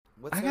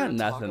What's I there got to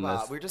talk nothing.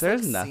 about? We're just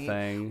There's like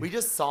nothing. We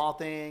just saw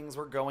things.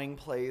 We're going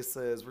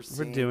places. We're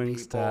seeing doing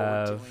people.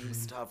 stuff. We're doing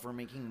stuff. We're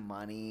making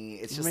money.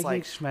 It's just Making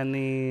like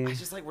shmoney.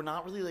 it's just like we're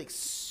not really like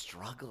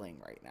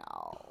struggling right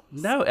now.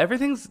 No,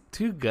 everything's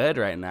too good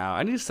right now.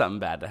 I need something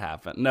bad to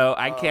happen. No,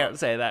 I can't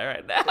say that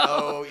right now.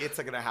 Oh,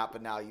 it's gonna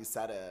happen now. You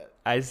said it.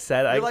 I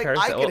said You're I like,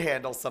 cursed I it. could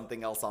handle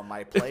something else on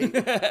my plate.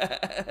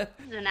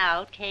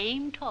 Now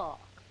came talk.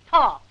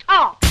 Talk,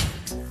 talk.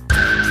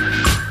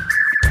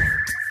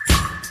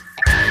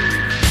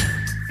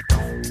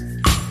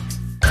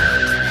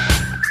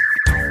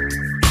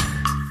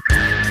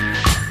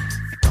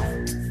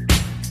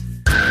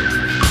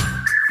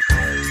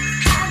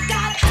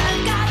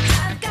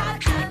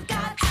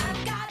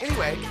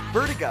 Anyway,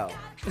 Vertigo.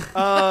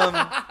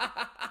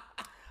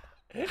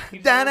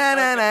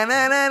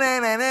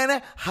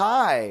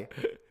 Hi.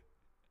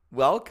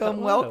 Welcome,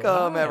 Hello,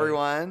 welcome, hi.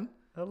 everyone.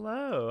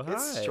 Hello, hi.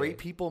 It's Straight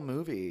People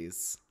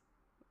Movies.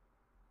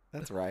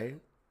 That's right.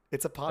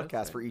 It's a podcast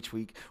right. for each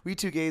week. We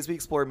two gays, we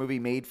explore a movie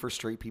made for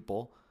straight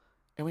people,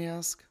 and we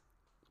ask,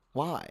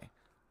 why?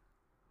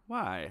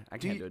 Why? I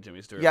can't do a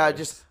Jimmy Stewart. Yeah, voice.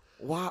 just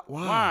why?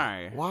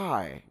 Why?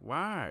 Why?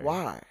 Why?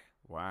 Why?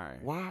 Why?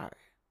 Why?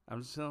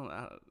 I'm still.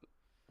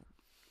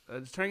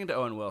 It's turning into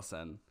Owen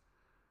Wilson.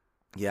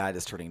 Yeah, I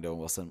just turning into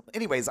Wilson.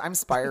 Anyways, I'm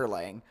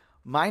spiraling.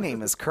 My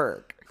name is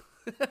Kirk.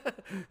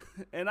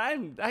 And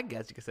I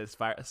guess you could say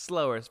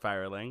slower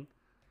spiraling.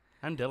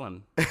 I'm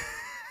Dylan.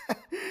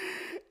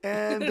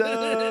 And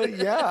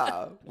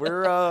yeah,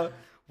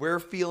 we're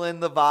feeling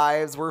the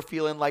vibes. We're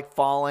feeling like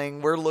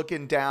falling. We're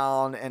looking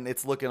down, and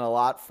it's looking a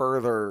lot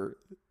further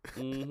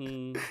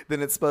than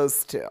it's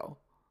supposed to.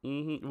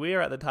 We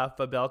are at the top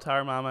of a bell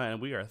tower, Mama, and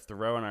we are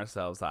throwing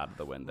ourselves out of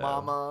the window.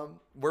 Mama,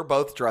 we're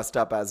both dressed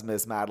up as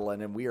Miss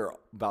Madeline, and we are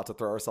about to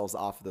throw ourselves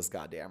off this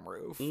goddamn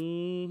roof.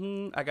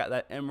 I got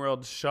that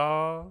emerald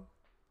shawl.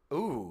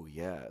 Ooh,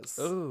 yes.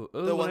 Ooh,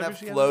 the one that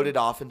floated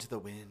off into the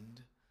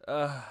wind.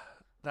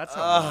 That's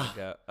how I want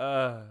to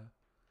go.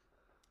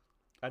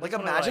 Like,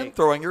 imagine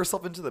throwing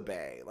yourself into the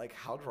bay. Like,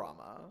 how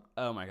drama.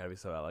 Oh my God, it'd be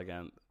so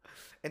elegant.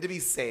 And to be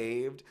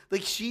saved.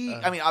 Like,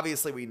 I mean,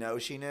 obviously we know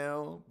she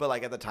knew, but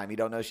like at the time you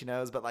don't know she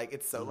knows. But like,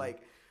 it's so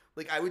like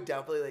I would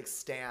definitely like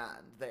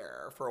stand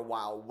there for a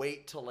while,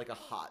 wait till like a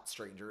hot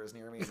stranger is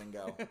near me and then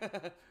go.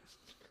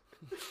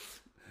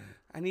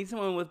 I need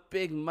someone with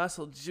big,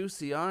 muscle,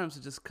 juicy arms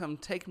to just come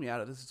take me out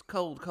of this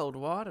cold, cold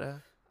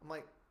water. I'm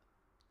like,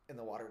 in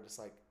the water, just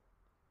like.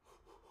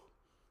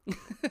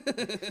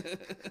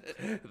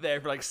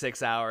 There for like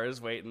 6 hours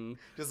waiting.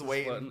 Just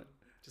waiting.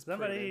 Just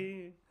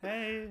somebody,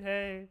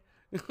 hey.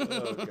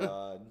 Oh,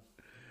 God.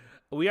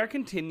 We are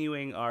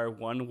continuing our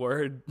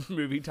one-word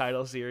movie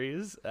title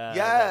series yes.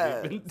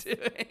 that we've been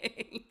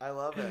doing. I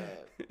love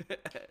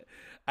it.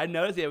 I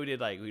noticed,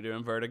 we're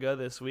doing Vertigo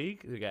this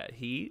week. We got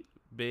Heat,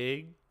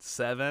 Big,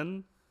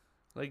 Seven.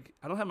 Like,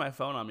 I don't have my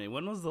phone on me.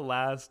 When was the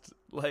last,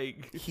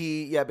 like...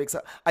 Big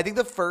Seven. I think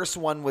the first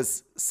one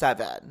was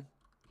Seven.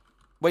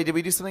 Wait, did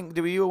we do something?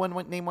 Did we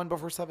do name one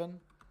before Seven?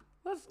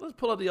 Let's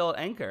pull up the old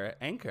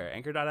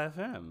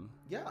Anchor.fm.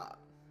 Yeah.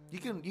 You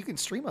can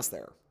stream us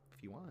there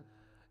if you want.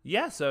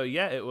 Yeah, so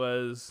it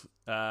was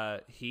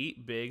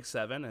Heat, Big,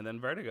 Seven, and then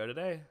Vertigo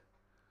today.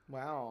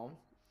 Wow.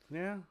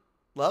 Yeah.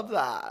 Love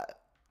that.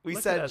 We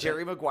said at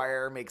Jerry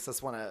Maguire makes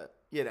us want to,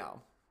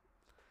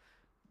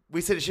 we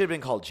said it should have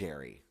been called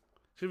Jerry.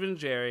 Should have been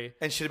Jerry.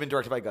 And should have been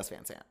directed by Gus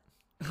Van Sant.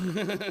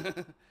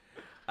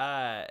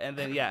 And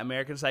then,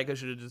 American Psycho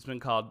should have just been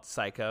called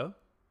Psycho.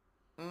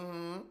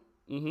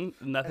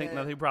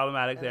 Nothing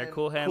problematic there.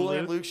 Cool Hand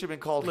Luke should have been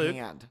called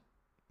Hand.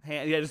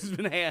 Hand. Yeah, just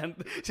been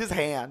Hand. Just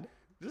Hand.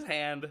 Just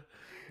Hand.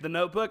 The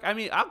Notebook. I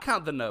mean, I'll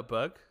count The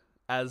Notebook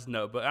as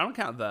Notebook. I don't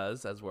count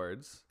those as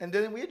words. And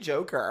then we had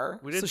Joker.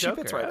 We did so Joker.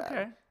 She fits right okay.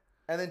 there.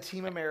 And then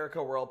Team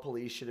America World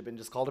Police should have been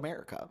just called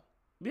America.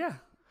 Yeah.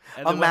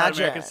 And then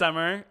Imagine. American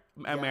Summer,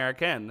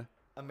 American.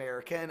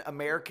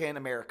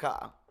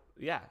 America.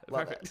 Yeah,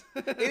 Love perfect.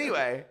 It.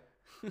 Anyway,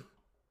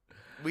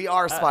 we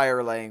are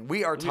spiraling.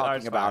 We are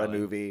talking about a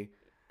movie.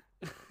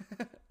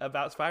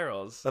 About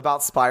spirals.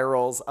 About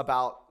spirals,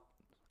 about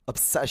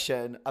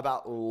obsession,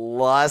 about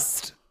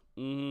lust.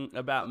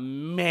 About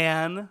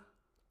man.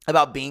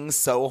 About being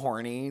so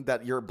horny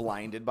that you're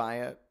blinded by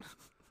it.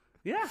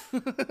 Yeah.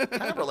 Kind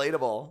of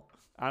relatable.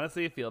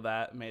 Honestly, I feel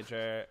that,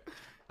 Major.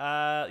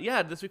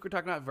 This week we're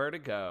talking about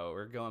Vertigo.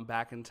 We're going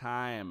back in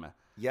time.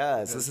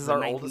 Yes, this is our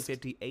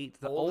 1958.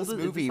 The oldest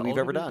movie we've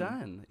ever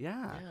done.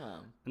 Yeah.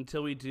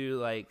 Until we do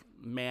like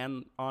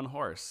Man on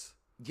Horse.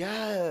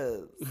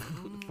 Yes.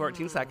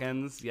 14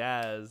 seconds.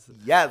 Yes.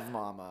 Yes,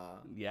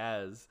 mama.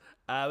 Yes.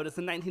 But it's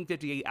a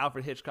 1958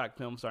 Alfred Hitchcock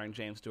film starring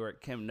James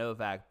Stewart, Kim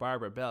Novak,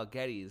 Barbara Bell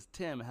Geddes,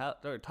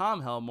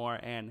 Tom Helmore,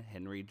 and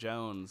Henry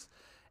Jones.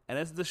 And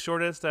this is the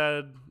shortest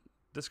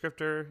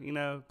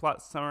descriptor,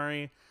 plot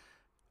summary.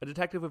 A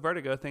detective with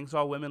vertigo thinks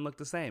all women look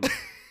the same.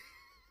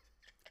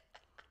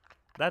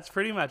 That's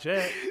pretty much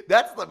it.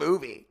 That's the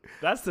movie.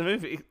 That's the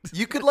movie.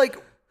 You could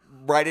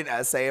write an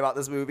essay about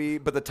this movie,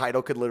 but the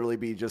title could literally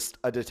be just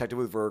a detective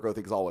with vertigo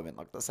thinks all women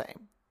look the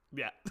same.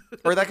 Yeah.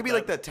 Or that could be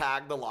like the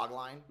tag, the log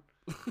line.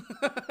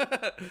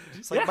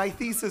 It's like, my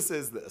thesis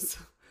is this.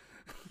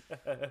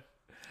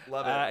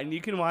 Love it. And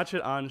you can watch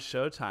it on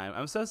Showtime.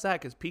 I'm so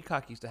sad because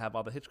Peacock used to have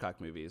all the Hitchcock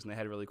movies, and they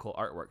had really cool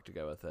artwork to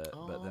go with it.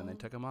 But then they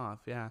took them off.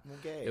 Yeah,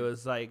 Okay. It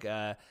was like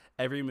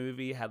every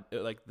movie had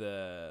like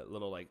the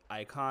little like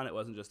icon. It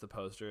wasn't just the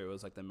poster. It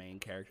was like the main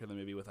character of the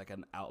movie with like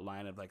an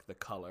outline of like the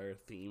color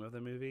theme of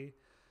the movie.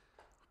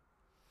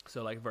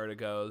 So like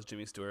Vertigo's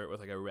Jimmy Stewart with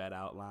like a red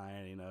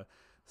outline. You know,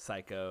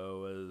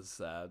 Psycho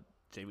was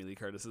Jamie Lee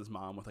Curtis's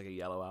mom with like a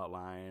yellow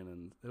outline,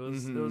 and it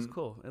was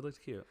cool. It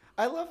looked cute.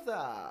 I love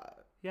that.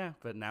 Yeah,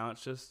 but now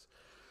it's just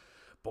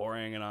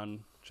boring and on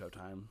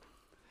Showtime.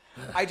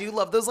 I do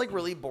love those like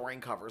really boring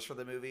covers for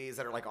the movies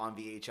that are like on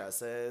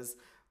VHSs,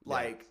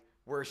 like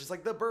where it's just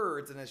like the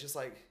birds and it's just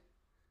like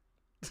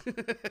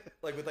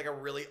like with like a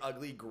really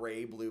ugly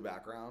gray blue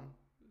background.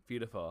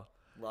 Beautiful.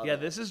 Love yeah,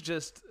 it. it's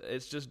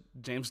just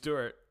James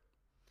Stewart.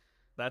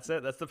 That's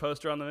it. That's the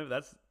poster on the movie.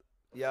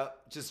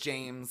 Yep, just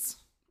James.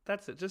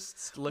 That's it.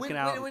 Just looking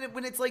out.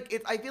 When it's like,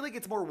 I feel like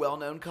it's more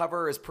well-known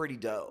cover is pretty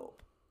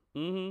dope.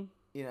 Mm-hmm.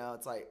 You know,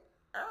 it's like,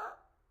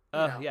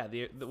 yeah,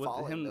 with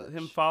falling,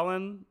 him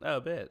falling.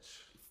 Oh, bitch.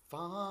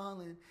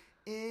 Falling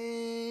in.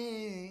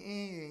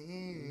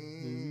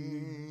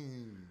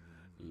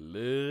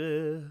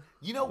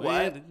 You know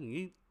what?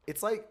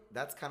 It's like,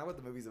 that's kind of what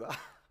the movie's about.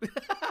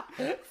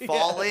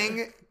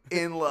 Falling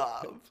in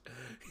love.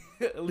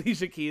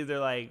 Alicia Keys, they're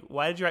like,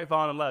 why did you write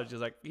Falling in Love? She's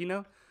like,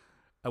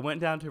 I went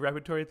down to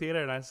Repertory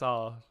Theater and I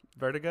saw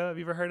Vertigo. Have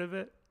you ever heard of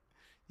it?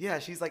 Yeah,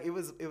 she's like, it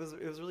was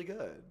really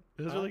good.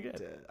 It was really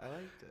good. I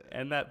liked it.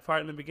 And that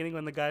part in the beginning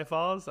when the guy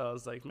falls, I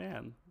was like,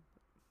 man,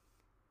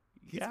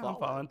 I'm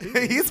falling too.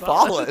 He's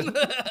falling.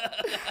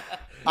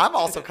 I'm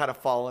also kind of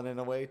falling in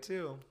a way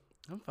too.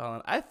 I'm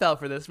falling. I fell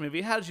for this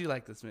movie. How did you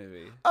like this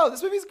movie? Oh,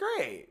 this movie's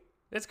great.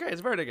 It's great.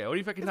 It's Vertigo. What are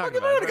you fucking talking It's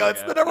about? Vertigo.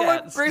 It's the number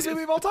one greatest it's-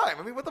 movie of all time.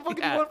 I mean, what the fuck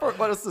do you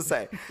want us to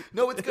say?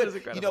 No, it's good. is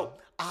incredible. You know,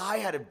 I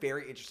had a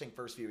very interesting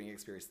first viewing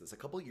experience with this. A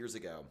couple years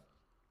ago,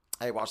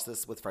 I watched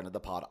this with friend of the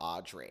pod,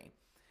 Audrey.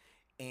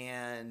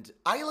 And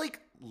I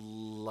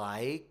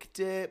liked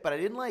it, but I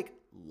didn't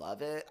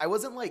love it. I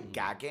wasn't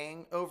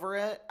gagging over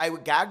it. I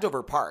gagged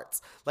over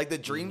parts. Like the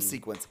dream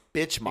sequence,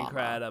 bitch mama.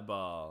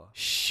 Incredible.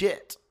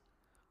 Shit.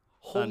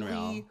 Holy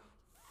Unreal.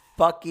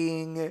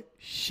 fucking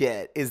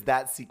shit. Is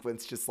that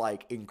sequence just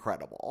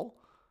incredible?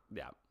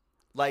 Yeah.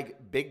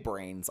 Big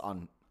brains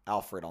on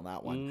Alfred on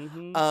that one.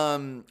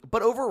 Mm-hmm.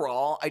 But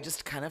overall, I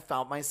just kind of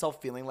found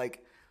myself feeling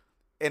like,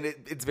 and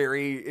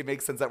it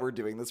makes sense that we're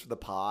doing this for the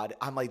pod.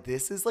 I'm like,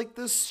 this is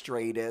the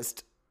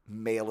straightest,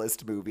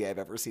 malest movie I've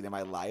ever seen in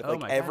my life. Oh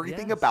my God,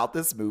 everything yes. about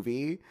this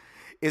movie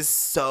is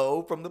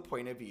so from the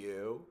point of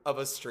view of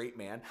a straight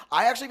man.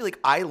 I actually feel like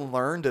I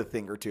learned a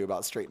thing or two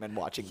about straight men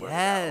watching Vertigo.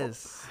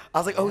 Yes. I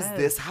was like, oh, is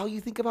this how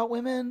you think about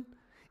women?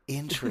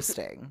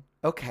 Interesting.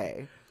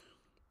 Okay.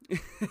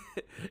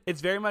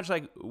 It's very much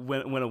like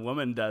when a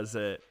woman does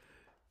it,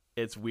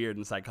 it's weird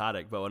and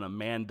psychotic, but when a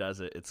man does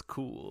it, it's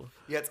cool.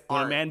 Yeah, it's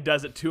when art. a man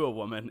does it to a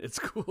woman, it's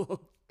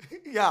cool.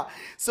 Yeah.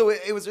 So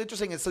it was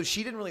interesting. And so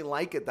she didn't really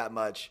like it that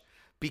much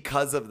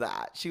because of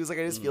that. She was like,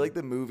 I just feel like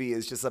the movie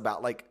is just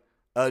about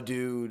a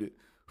dude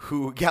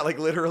who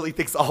literally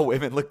thinks all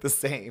women look the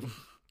same.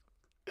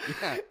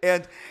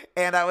 Yeah.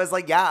 And I was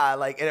like, yeah,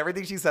 and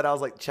everything she said, I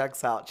was like,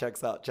 checks out.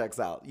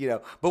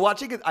 But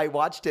watching it, I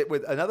watched it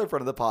with another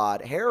friend of the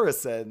pod,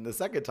 Harrison, the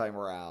second time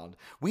around.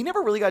 We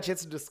never really got a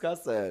chance to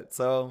discuss it.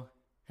 So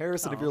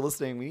Harrison, if you're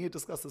listening, we need to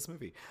discuss this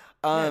movie.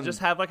 Just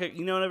have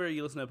whenever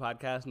you listen to a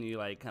podcast and you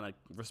kind of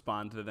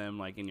respond to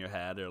them in your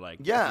head or if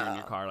you're in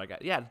your car,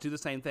 do the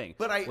same thing.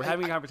 But we're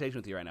having a conversation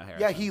with you right now,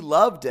 Harrison. Yeah, he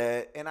loved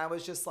it, and I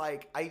was just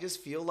like, I just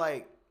feel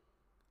like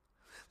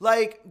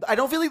I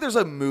don't feel like there's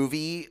a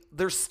movie.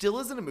 There still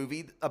isn't a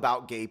movie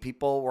about gay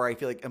people where I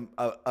feel like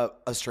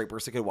a straight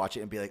person could watch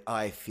it and be like, oh,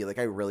 I feel like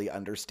I really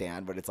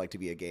understand what it's like to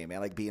be a gay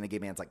man. Being a gay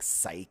man's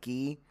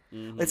psyche.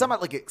 Mm-hmm. It's not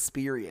about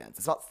experience.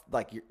 It's not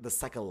the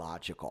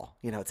psychological.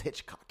 It's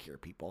Hitchcock here,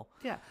 people.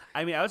 Yeah.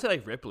 I mean, I would say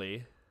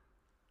Ripley.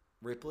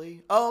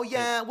 Ripley? Oh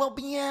yeah. Well,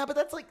 yeah, but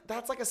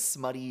that's a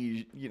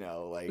smutty,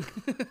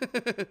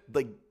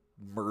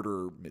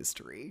 murder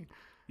mystery.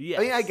 Yes.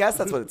 I mean, I guess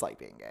that's what it's like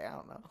being gay. I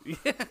don't know.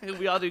 Yeah,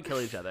 we all do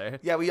kill each other.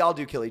 Yeah, we all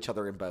do kill each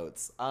other in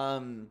boats.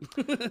 But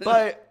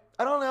I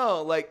don't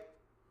know.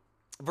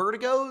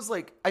 Vertigo's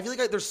I feel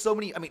like there's so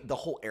many. I mean, the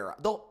whole era,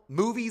 the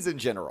movies in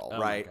general,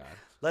 right? My God.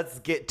 Let's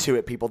get to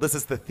it, people. This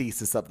is the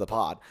thesis of the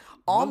pod.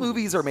 All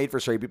movies are made for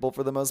straight people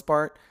for the most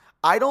part.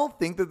 I don't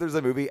think that there's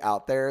a movie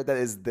out there that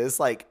is this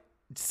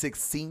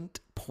succinct,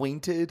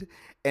 pointed,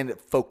 and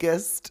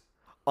focused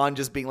on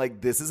just being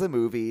this is a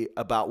movie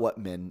about what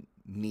men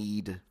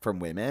need from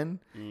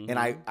women. And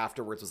I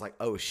afterwards was like,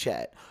 oh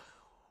shit,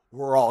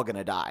 we're all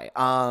gonna die.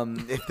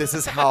 If this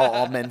is how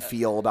all men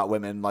feel about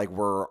women,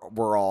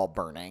 we're all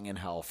burning in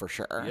hell for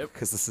sure.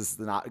 Because this is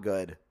not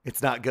good.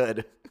 It's not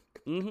good.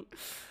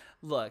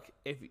 Look,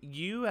 if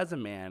you as a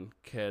man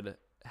could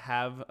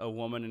have a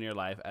woman in your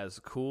life as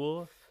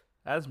cool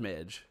as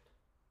Midge,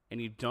 and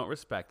you don't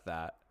respect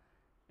that,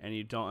 and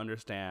you don't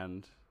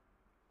understand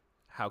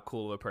how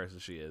cool of a person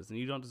she is, and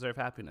you don't deserve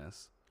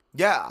happiness.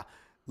 Yeah.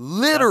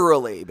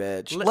 Literally,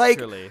 bitch.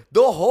 Literally. Like,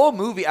 the whole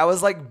movie, I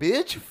was like,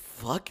 bitch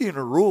fucking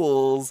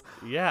rules.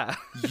 Yeah.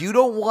 You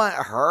don't want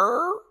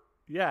her?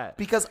 Yeah.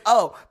 Because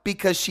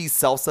she's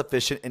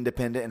self-sufficient,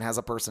 independent, and has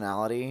a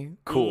personality.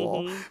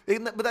 Cool.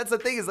 But that's the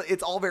thing, is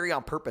it's all very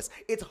on purpose.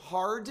 It's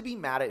hard to be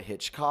mad at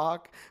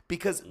Hitchcock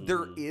because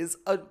there is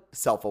a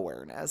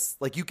self-awareness.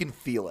 Like, you can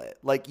feel it.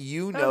 Like,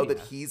 you know that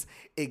he's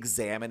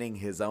examining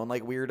his own,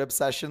 like, weird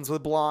obsessions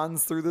with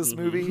blondes through this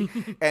movie.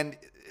 And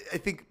I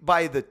think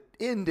by the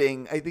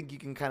ending, I think you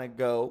can kind of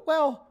go,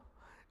 well,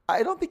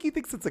 I don't think he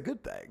thinks it's a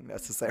good thing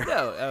necessarily.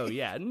 No. Oh,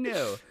 yeah.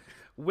 No.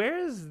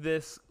 Where does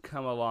this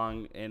come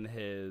along in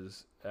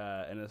his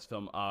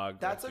filmography?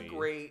 That's a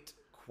great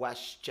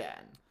question.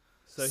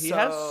 So he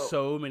has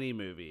so many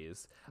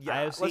movies.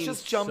 Yeah, let's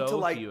just jump to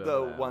like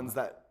the ones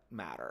that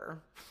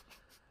matter.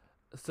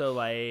 So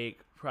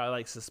like probably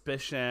like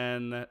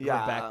Suspicion,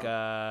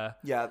 Rebecca.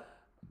 Yeah,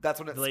 that's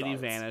when it The Lady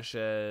starts.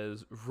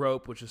 Vanishes,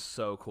 Rope, which is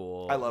so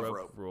cool. I love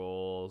Rope.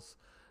 Rules.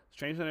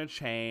 Strange on a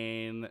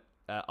Chain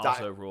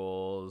also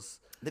rules.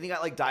 Then you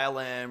got like Dial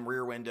M,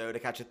 Rear Window, To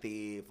Catch a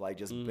Thief, like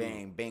just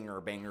bang, banger,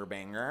 banger,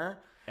 banger.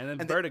 And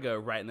then Vertigo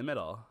right in the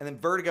middle. And then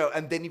Vertigo.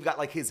 And then you've got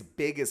like his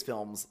biggest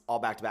films all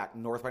back to back,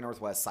 North by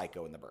Northwest,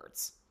 Psycho, and The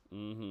Birds.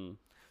 Mm-hmm.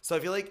 So I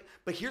feel like,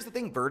 but here's the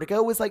thing,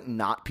 Vertigo was like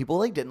not, people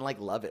like didn't like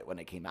love it when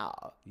it came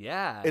out.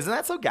 Yeah. Isn't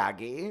that so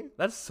gaggy?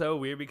 That's so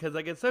weird because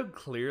like it's so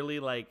clearly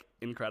like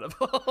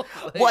incredible.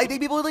 Like, well, I think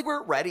people like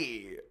weren't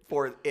ready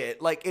for it.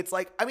 Like, it's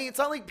like, I mean, it's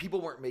not like people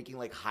weren't making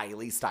like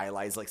highly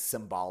stylized, like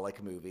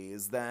symbolic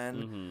movies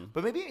then,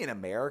 but maybe in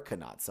America,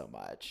 not so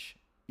much,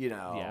 you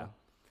know? Yeah.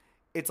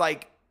 It's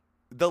like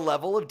the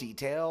level of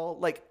detail,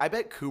 like I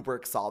bet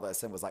Kubrick saw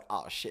this and was like,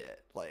 oh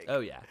shit. Like,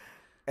 oh yeah.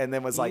 And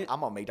then was like, I'm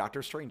gonna make Dr.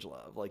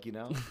 Strangelove, like, you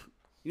know?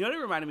 You know what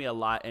it reminded me a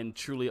lot, and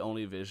truly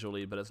only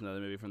visually, but it's another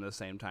movie from the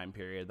same time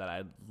period that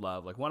I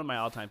love. Like, one of my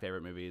all-time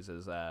favorite movies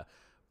is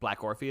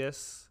Black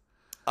Orpheus.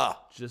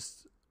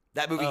 Just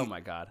that movie. Oh, my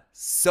God.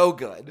 So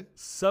good.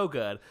 So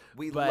good.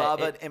 We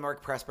love an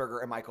Emmerich Pressburger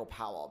and Michael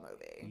Powell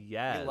movie.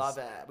 Yes. We love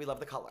it. We love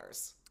the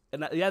colors.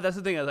 And that's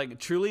the thing. I was like,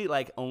 truly,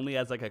 like, only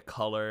as like a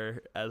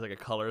color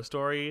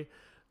story.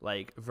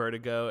 Like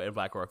Vertigo and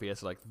Black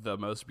Orpheus are like the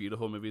most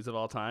beautiful movies of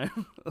all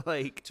time.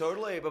 Like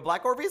totally, but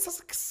Black Orpheus has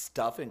like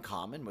stuff in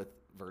common with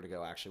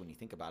Vertigo actually when you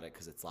think about it,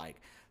 because it's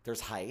like there's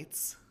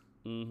heights.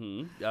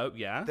 Mm-hmm. Oh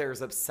yeah.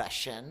 There's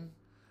obsession.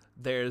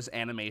 There's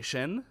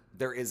animation.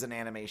 There is an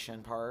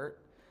animation part.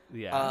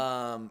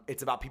 Yeah.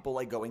 It's about people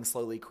like going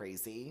slowly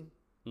crazy.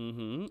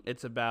 Mm-hmm.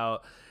 It's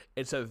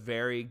a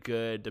very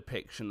good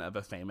depiction of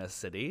a famous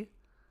city.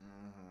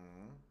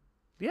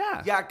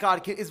 Yeah. Yeah,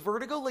 God, is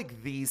Vertigo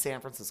like the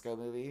San Francisco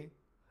movie?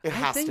 It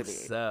has to be.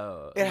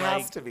 So. It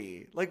has to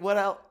be. Like, what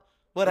else?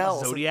 What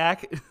else?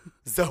 Zodiac?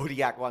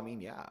 Zodiac. Well, I mean,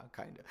 yeah,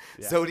 kind of.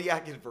 Yeah.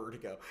 Zodiac and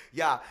Vertigo.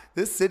 Yeah,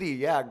 this city,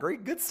 yeah,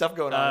 great, good stuff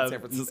going on in San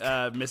Francisco.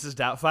 Mrs.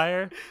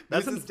 Doubtfire?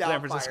 That's in San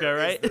Francisco,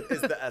 right?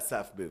 Is the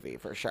SF movie,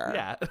 for sure.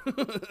 Yeah.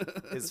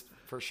 Is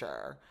for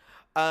sure.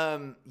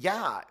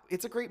 Yeah,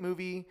 it's a great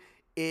movie.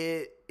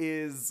 It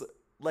is,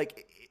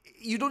 like,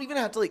 you don't even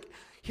have to, like...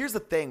 Here's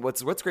the thing.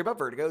 What's great about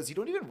Vertigo is you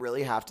don't even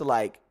really have to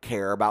like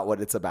care about what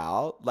it's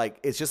about. Like,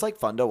 it's just like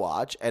fun to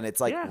watch, and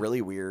it's like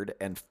really weird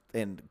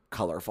and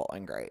colorful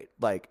and great.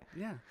 Like,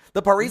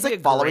 the part where he's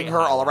like following her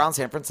all around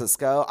San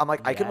Francisco. I'm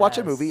like, I could watch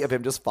a movie of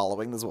him just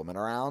following this woman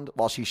around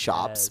while she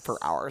shops for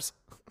hours.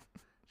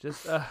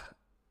 Just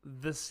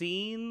the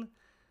scene.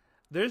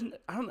 I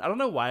don't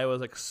know why it was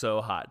like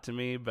so hot to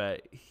me,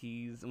 but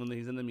when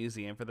he's in the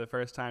museum for the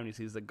first time, he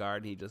sees the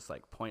guard and he just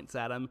like points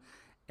at him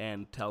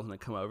and tells him to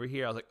come over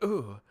here. I was like,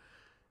 ooh,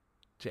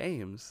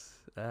 James,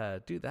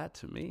 do that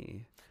to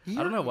me. I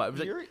don't know why.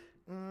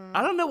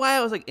 I don't know why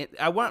I was like,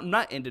 I'm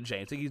not into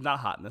James. Like, he's not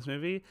hot in this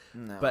movie.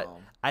 No. But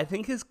I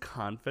think his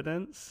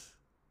confidence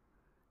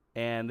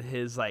and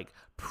his like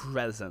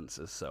presence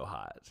is so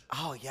hot.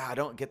 Oh, yeah. I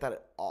don't get that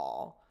at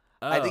all.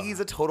 Oh. I think he's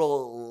a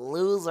total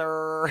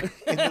loser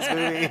in this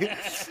movie.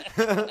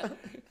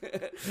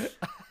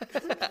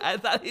 I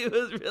thought he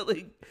was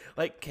really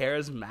like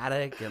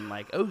charismatic and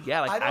like, oh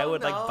yeah, like I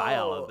would like buy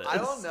all of this. I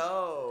don't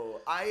know.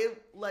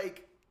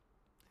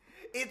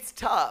 It's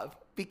tough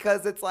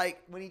because it's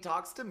like when he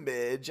talks to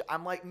Midge,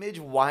 I'm like, Midge,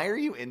 why are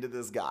you into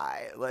this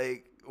guy?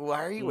 Like,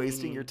 why are you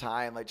wasting your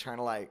time like trying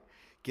to like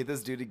get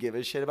this dude to give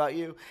a shit about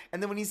you? And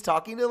then when he's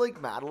talking to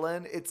like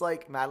Madeline, it's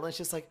like Madeline's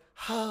just like,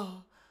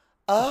 oh,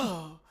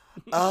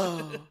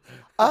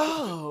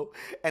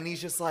 and he's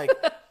just like,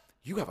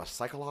 you have a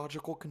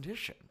psychological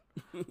condition,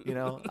 you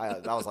know?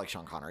 That was like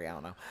Sean Connery. I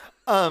don't know.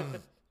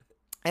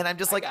 And I'm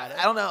just like,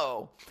 I don't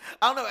know.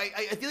 I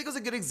feel like it was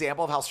a good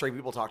example of how straight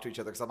people talk to each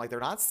other, because I'm like, they're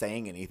not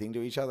saying anything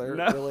to each other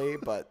really,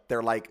 but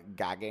they're like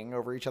gagging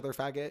over each other,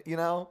 faggot, you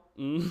know?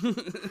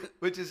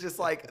 Which is just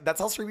like,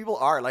 that's how straight people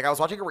are. Like, I was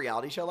watching a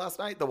reality show last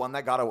night, the one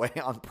that got away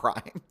on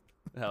Prime.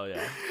 Hell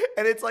yeah.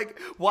 And it's like,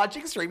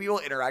 watching straight people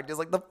interact is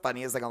like the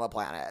funniest thing on the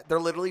planet. They're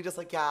literally just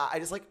like, yeah, I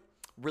just like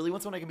really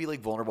want someone I can be like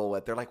vulnerable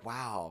with. They're like,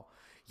 wow,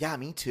 yeah,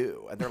 me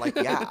too. And they're like,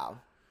 yeah.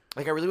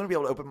 Like, I really want to be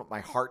able to open up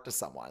my heart to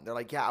someone. They're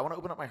like, yeah, I want to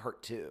open up my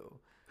heart too.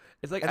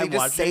 It's like and they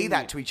just say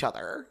that to each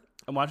other.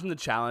 I'm watching the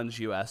Challenge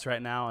US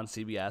right now on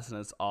CBS, and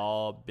it's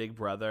all Big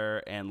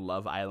Brother and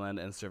Love Island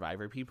and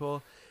Survivor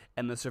people.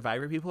 And the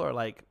Survivor people are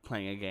like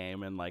playing a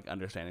game and like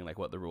understanding like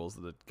what the rules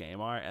of the game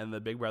are. And the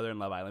Big Brother and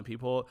Love Island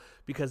people,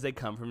 because they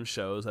come from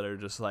shows that are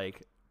just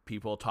like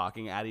people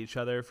talking at each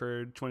other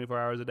for 24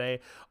 hours a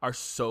day, are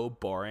so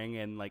boring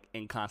and like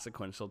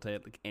inconsequential to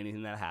like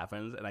anything that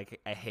happens. And I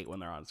hate when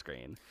they're on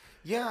screen.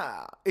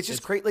 Yeah, it's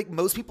just great. Like,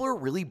 most people are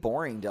really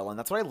boring, Dylan.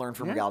 That's what I learned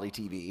from reality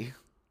TV.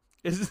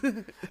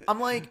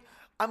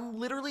 I'm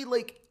literally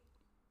like,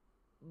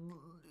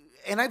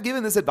 and I've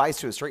given this advice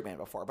to a straight man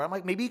before, but I'm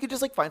like, maybe you could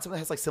just like find someone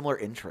that has like similar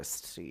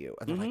interests to you.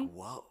 And they're like,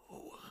 whoa.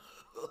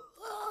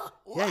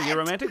 Yeah, your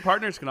romantic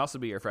partners can also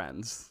be your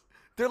friends.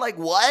 They're like,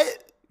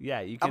 what?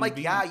 Yeah, you can. I'm like,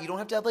 yeah, you don't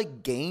have to have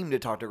like game to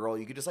talk to a girl.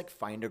 You could just like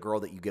find a girl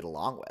that you get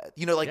along with.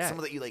 You know, like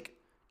someone that you like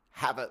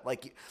have a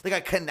like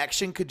a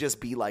connection could just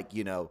be like,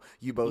 you know,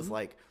 you both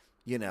like,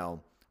 you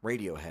know,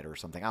 Radiohead or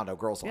something. I don't know.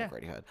 Girls don't like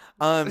Radiohead.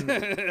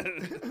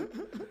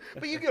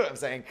 But you get what I'm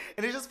saying.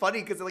 And it's just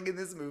funny because like in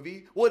this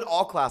movie, well, in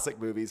all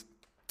classic movies,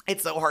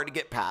 it's so hard to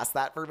get past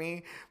that for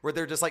me, where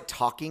they're just like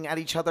talking at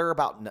each other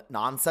about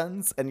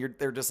nonsense, and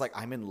they're just like,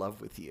 I'm in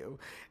love with you.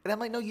 And I'm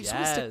like, no, you just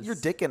want to stick your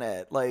dick in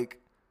it. Like,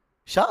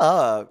 shut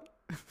up.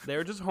 They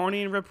were just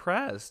horny and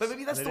repressed. But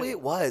maybe that's the way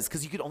it was,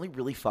 because you could only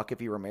really fuck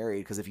if you were married,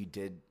 because if you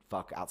did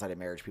fuck outside of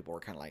marriage, people were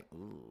kind of like,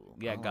 ooh.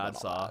 Yeah, God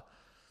saw. That.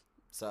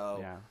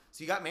 So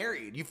you got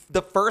married.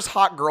 The first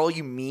hot girl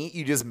you meet,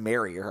 you just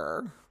marry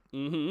her.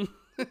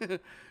 Mm-hmm.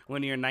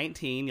 When you're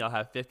 19, you'll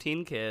have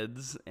 15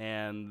 kids,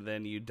 and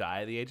then you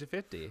die at the age of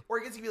 50. Or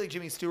I guess you could be like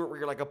Jimmy Stewart, where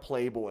you're like a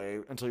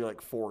playboy until you're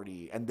like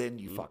 40, and then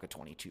you fuck a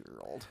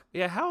 22-year-old.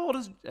 Yeah, how old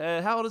is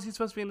he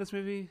supposed to be in this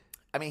movie?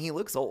 I mean, he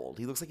looks old.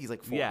 He looks like he's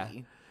like 40. Yeah.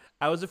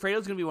 I was afraid it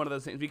was going to be one of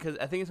those things, because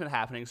I think it's been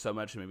happening so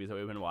much in movies that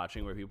we've been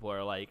watching where people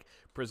are like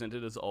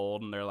presented as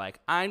old and they're like,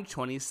 I'm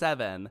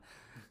 27.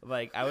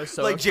 Like, I was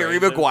so like Jerry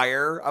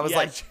Maguire. I was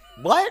like,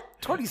 what?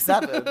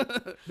 27?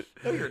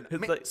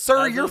 No,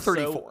 sir, you're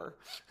 34.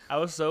 I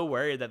was so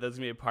worried that there's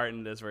going to be a part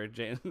in this where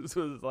James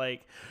was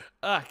like,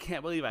 I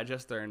can't believe I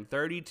just turned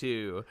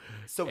 32.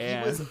 So he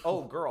was,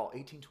 girl,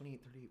 18,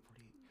 28, 38,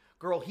 48.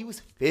 Girl, he was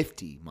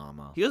 50,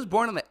 mama. He was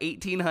born in the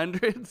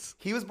 1800s.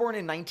 He was born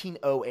in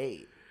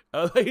 1908.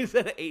 Oh, he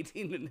said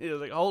 18, and he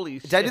was like, holy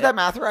shit. Did I do that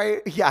math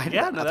right? Yeah, I did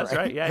that math that's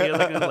right. Yeah, he was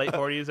like in his late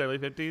 40s, early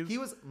 50s. He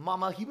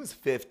was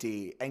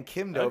 50, and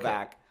Kim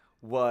Novak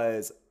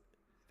was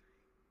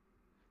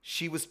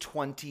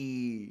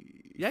 25.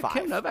 Yeah,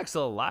 Kim Novak's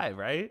still alive,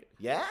 right?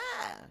 Yeah,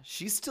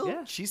 she's still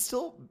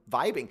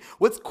vibing.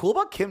 What's cool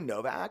about Kim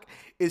Novak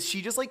is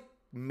she just like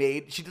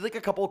she did like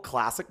a couple of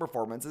classic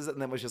performances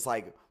and then was just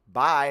like,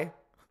 bye.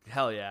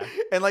 Hell yeah.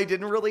 And like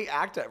didn't really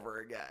act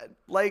ever again.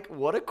 Like,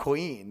 what a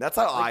queen. That's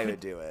how I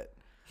would do it.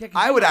 Yeah,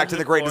 I would act in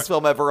the greatest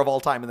film ever of all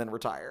time and then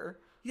retire.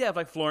 Yeah, if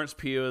like Florence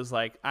Pugh is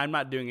like, I'm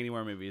not doing any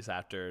more movies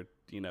after,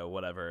 you know,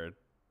 whatever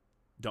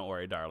Don't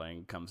Worry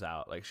Darling comes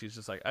out. Like, she's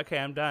just like, okay,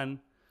 I'm done.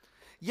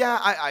 Yeah,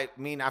 I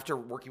mean, after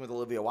working with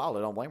Olivia Wilde,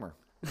 I don't blame her.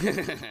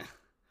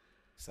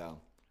 So.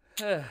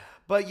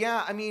 But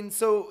yeah, I mean,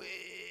 so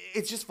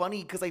it's just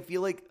funny because I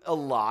feel like a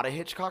lot of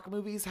Hitchcock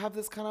movies have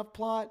this kind of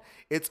plot.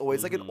 It's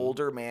always like an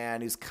older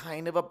man who's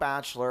kind of a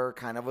bachelor,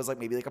 kind of was like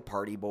maybe like a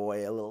party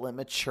boy, a little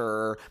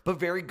immature, but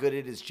very good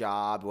at his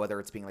job, whether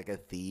it's being like a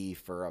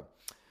thief or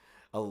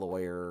a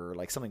lawyer,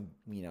 like something,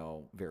 you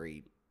know,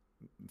 very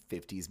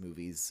 50s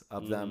movies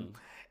of them.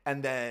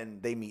 And then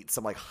they meet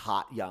some like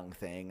hot young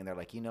thing and they're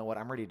like, you know what?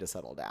 I'm ready to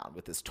settle down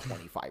with this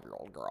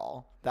 25-year-old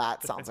girl.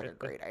 That sounds like a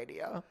great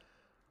idea.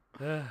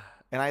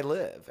 And I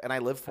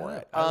live for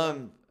it.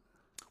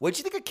 What did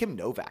you think of Kim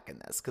Novak in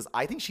this? Because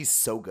I think she's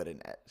so good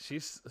in it.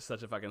 She's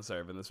such a fucking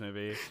serve in this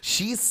movie.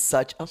 She's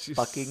such a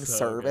fucking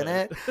serve in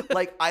it.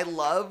 Like, I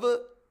love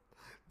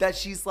that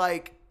she's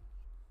like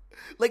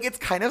it's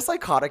kind of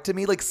psychotic to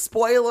me. Like,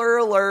 spoiler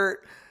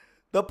alert,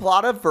 the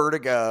plot of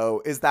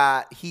Vertigo is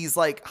that he's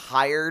like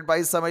hired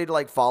by somebody to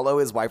like follow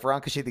his wife around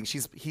because he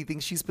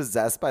thinks she's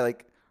possessed by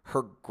like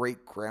her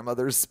great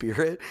grandmother's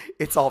spirit.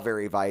 It's all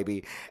very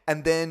vibey.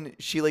 And then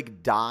she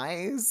like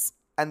dies.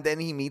 And then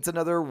he meets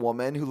another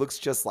woman who looks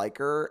just like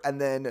her.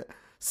 And then,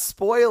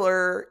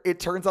 spoiler, it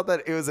turns out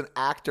that it was an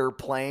actor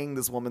playing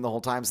this woman the whole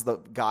time. So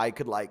the guy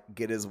could like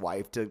get his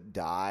wife to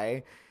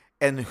die.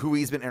 And who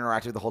he's been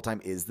interacting with the whole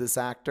time is this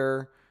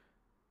actor.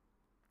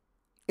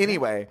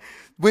 Anyway,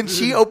 when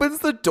she opens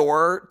the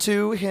door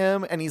to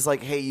him and he's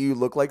like, hey, you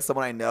look like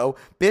someone I know.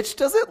 Bitch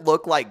doesn't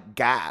look like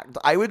gagged.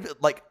 I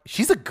would like,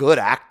 she's a good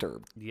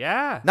actor.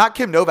 Yeah. Not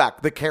Kim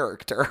Novak, the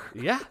character.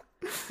 Yeah.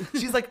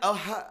 She's like,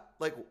 oh,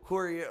 like, who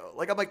are you?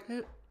 Like, I'm like,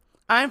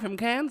 I'm from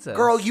Kansas.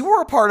 Girl, you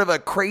were a part of a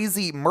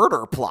crazy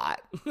murder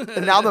plot.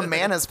 And now the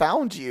man has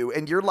found you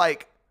and you're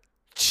like,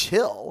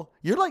 chill.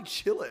 You're like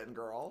chilling,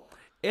 girl.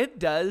 It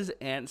does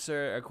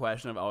answer a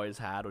question I've always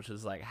had, which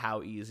is like,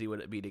 how easy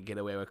would it be to get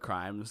away with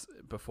crimes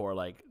before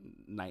like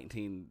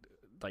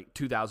like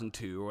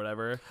 2002 or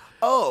whatever.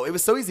 Oh, it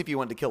was so easy if you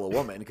wanted to kill a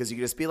woman because you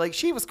could just be like,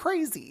 she was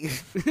crazy.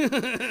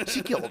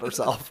 She killed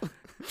herself.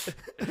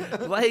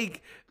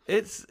 Like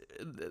it's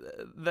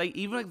like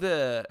even like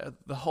the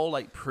whole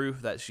like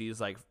proof that she's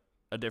like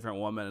a different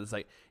woman is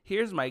like,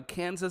 here's my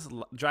Kansas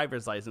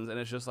driver's license, and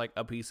it's just like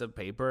a piece of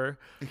paper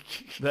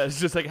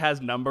that's just like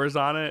has numbers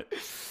on it.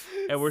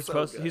 And he's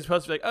supposed to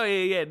be like, oh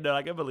yeah, no,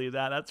 I can believe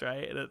that. That's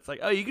right. And it's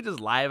like, oh, you could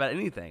just lie about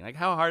anything. Like,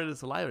 how hard is it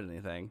to lie about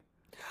anything?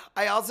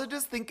 I also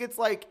just think it's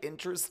like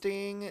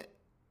interesting.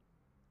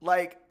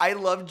 Like, I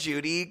love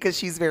Judy because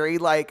she's very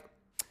like,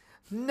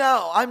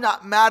 no, I'm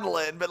not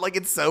Madeline, but like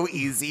it's so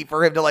easy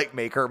for him to like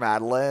make her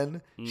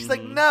Madeline. She's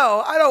like,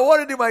 no, I don't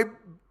want to do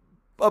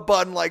a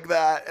bun like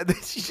that, and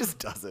then she just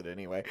does it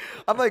anyway.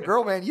 I'm like,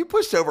 girl, man, you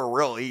pushed over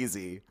real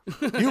easy.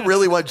 You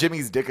really want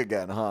Jimmy's dick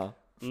again, huh?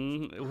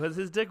 Was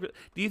his dick? Do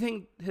you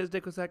think his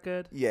dick was that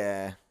good?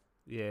 Yeah.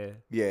 Yeah.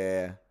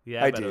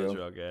 I bet do. It was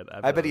real good.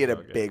 I bet he had a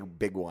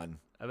big one.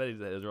 I bet it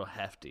was real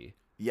hefty.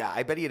 Yeah,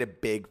 I bet he had a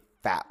big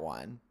fat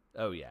one.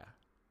 Oh yeah.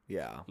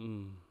 Yeah.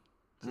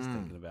 Just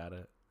thinking about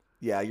it.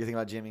 Yeah, you're thinking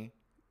about Jimmy.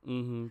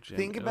 Jimmy.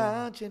 Think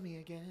about Jimmy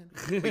again.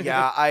 But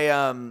yeah,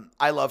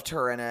 I loved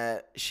her in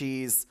it.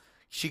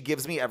 She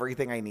gives me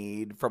everything I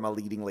need from a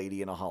leading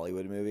lady in a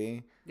Hollywood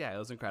movie. Yeah, it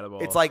was incredible.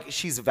 It's like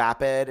she's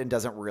vapid and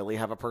doesn't really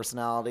have a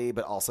personality,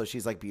 but also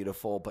she's like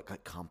beautiful but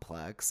like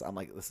complex. I'm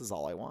like, this is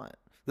all I want.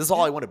 This is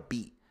all I want to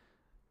be.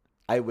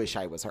 I wish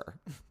I was her.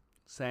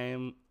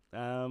 Same.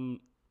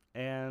 And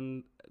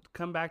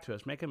come back to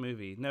us. Make a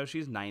movie. No,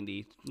 she's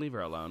 90. Leave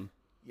her alone.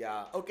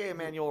 Yeah. Okay,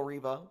 Emmanuel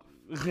Riva.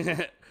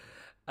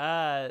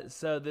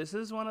 So this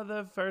is one of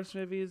the first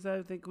movies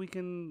I think we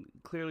can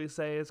clearly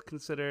say is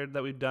considered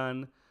that we've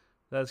done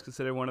that's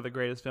considered one of the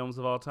greatest films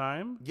of all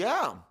time.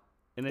 Yeah.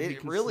 And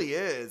it really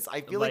is.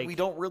 I feel like we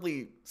don't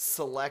really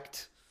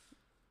select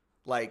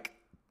like,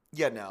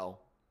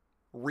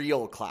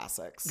 real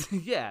classics.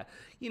 Yeah.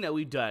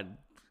 We've done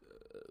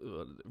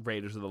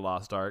Raiders of the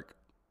Lost Ark.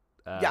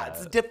 Yeah,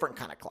 it's a different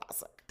kind of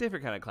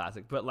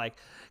classic. But like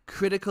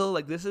critical,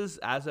 like this is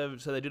so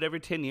they do it every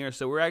 10 years.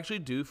 So we're actually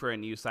due for a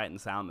new Sight and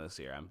Sound this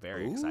year. I'm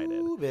very excited.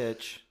 Ooh,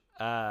 bitch.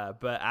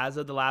 But as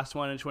of the last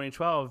one in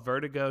 2012,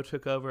 Vertigo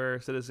took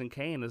over Citizen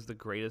Kane as the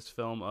greatest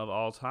film of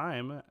all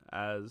time,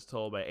 as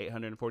told by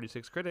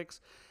 846 critics.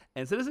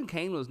 And Citizen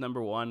Kane was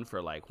number one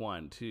for like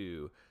 1,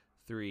 2,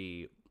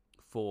 3,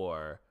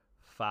 4,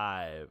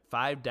 5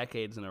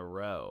 decades in a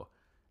row.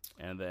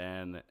 And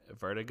then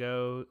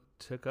Vertigo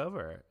took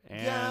over.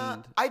 And yeah,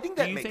 I think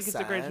that makes sense. Do you think it's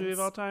the greatest movie of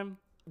all time?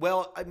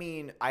 Well, I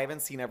mean, I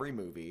haven't seen every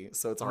movie,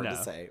 so it's hard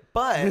to say.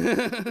 But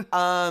if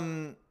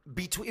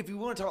you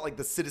want to talk about like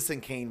the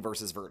Citizen Kane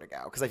versus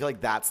Vertigo, because I feel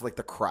like that's like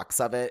the crux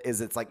of it.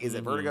 Is it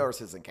Vertigo or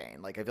Citizen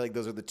Kane? Like I feel like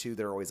those are the two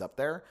that are always up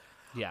there.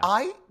 Yeah,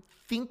 I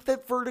think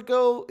that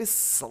Vertigo is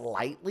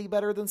slightly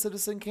better than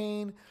Citizen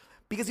Kane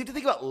because you have to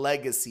think about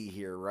legacy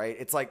here, right?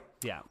 It's like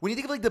when you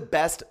think of like the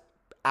best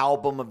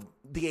album of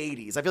the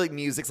 80s, I feel like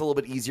music's a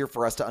little bit easier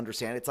for us to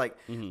understand. It's like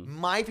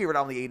my favorite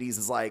album of the 80s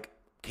is like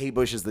Kate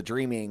Bush's The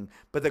Dreaming,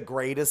 but the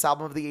greatest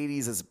album of the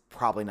 80s is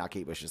probably not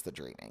Kate Bush's The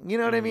Dreaming. You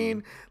know what I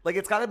mean? Like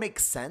it's got to make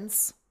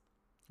sense.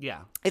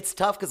 Yeah. It's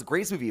tough because the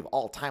greatest movie of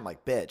all time,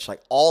 like bitch,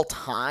 like all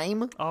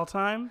time,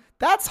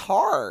 that's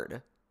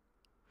hard.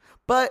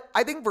 But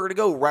I think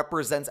Vertigo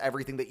represents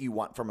everything that you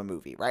want from a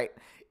movie, right?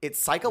 It's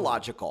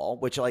psychological,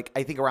 which like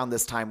I think around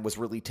this time was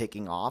really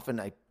taking off,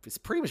 and it's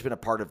pretty much been a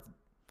part of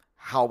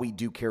how we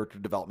do character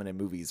development in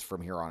movies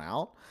from here on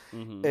out.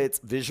 It's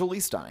visually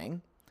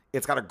stunning.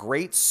 It's got a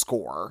great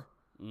score,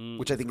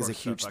 which I think is a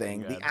huge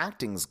thing. The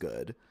acting's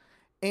good.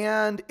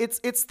 And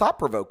it's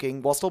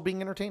thought-provoking while still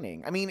being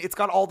entertaining. I mean, it's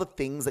got all the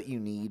things that you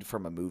need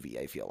from a movie,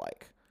 I feel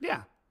like.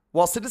 Yeah.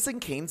 While Citizen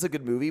Kane's a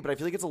good movie, but I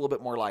feel like it's a little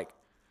bit more like,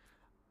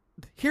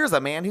 here's a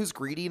man who's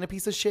greedy and a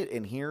piece of shit,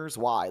 and here's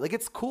why. Like,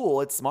 it's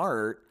cool. It's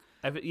smart.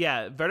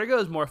 Vertigo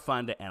is more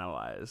fun to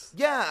analyze.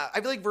 Yeah,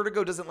 I feel like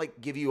Vertigo doesn't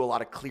like give you a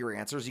lot of clear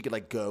answers. You could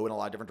like go in a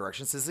lot of different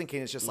directions. Citizen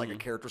Kane is just like a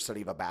character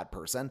study of a bad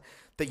person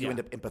that you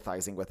end up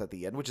empathizing with at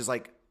the end, which is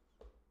like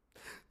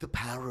the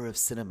power of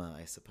cinema,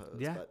 I suppose.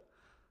 Yeah. But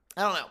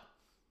I don't know.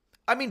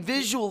 I mean,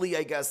 visually,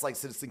 I guess like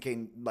Citizen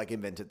Kane like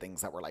invented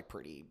things that were like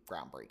pretty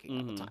groundbreaking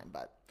at the time.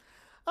 But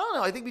I don't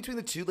know. I think between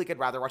the two, like I'd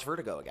rather watch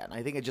Vertigo again.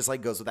 I think it just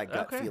like goes with that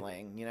gut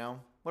feeling, you know?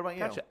 What about you?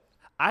 Gotcha.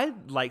 I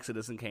like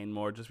Citizen Kane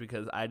more just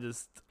because I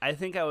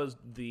think I was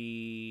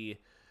the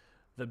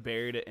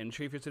barrier to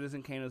entry for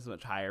Citizen Kane is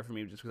much higher for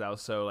me just because I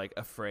was so like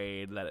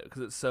afraid that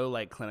because it's so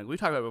like clinical. We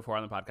talked about it before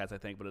on the podcast, I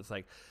think, but it's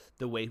like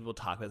the way people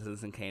talk about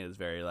Citizen Kane is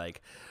very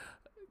like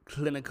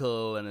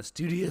clinical and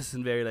studious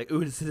and very like,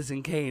 ooh, it's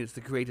Citizen Kane, it's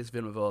the greatest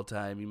film of all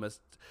time. You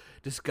must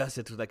discuss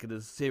it with like it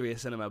is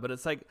serious cinema, but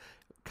it's like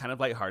kind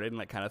of lighthearted and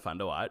like kind of fun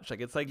to watch. Like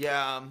it's like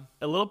a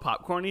little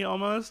popcorny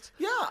almost.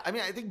 Yeah, I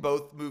mean, I think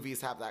both movies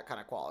have that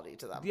kind of quality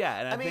to them. Yeah,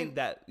 and I think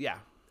that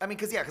I mean,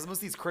 because most of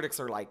these critics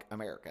are like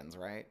Americans,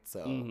 right?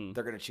 So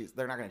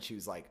they're not gonna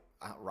choose like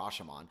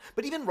Rashomon.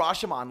 But even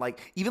Rashomon,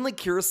 like even like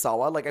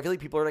Kurosawa, like I feel like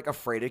people are like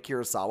afraid of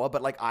Kurosawa,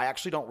 but like I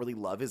actually don't really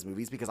love his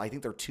movies because I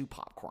think they're too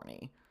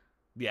popcorny.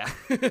 Yeah.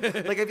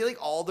 Like, I feel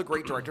like all the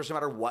great directors, no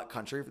matter what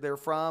country they're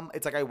from,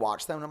 it's like I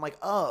watch them and I'm like,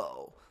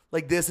 oh,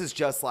 like this is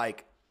just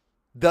like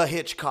the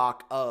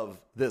Hitchcock of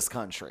this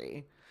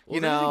country. Well,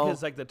 you know,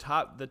 because like the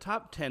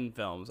top 10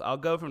 films, I'll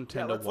go from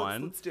 10 to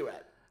 1. Let's do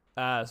it.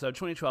 So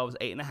 2012 is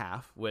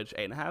 8.5, which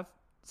 8.5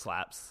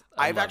 slaps.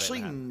 I've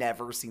actually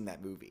never seen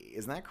that movie.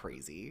 Isn't that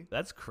crazy?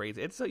 That's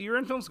crazy. You're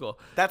in film school.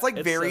 That's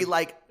like very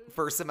like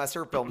first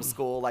semester film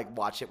school. Like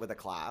watch it with a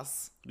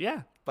class.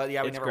 Yeah, but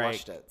yeah, we it's never great.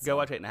 watched it. So. Go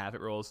watch 8.5.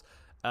 It rules.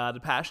 The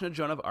Passion of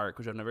Joan of Arc,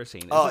 which I've never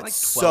seen. Oh, like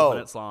it's 12 so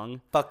minutes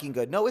long. Fucking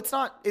good. No, it's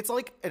not. It's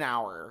like an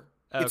hour.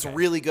 Okay. It's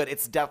really good.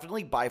 It's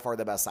definitely by far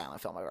the best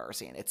silent film I've ever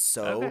seen. It's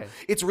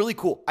it's really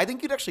cool. I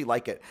think you'd actually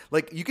like it.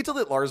 Like you could tell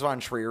that Lars von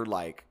Trier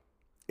like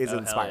is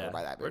inspired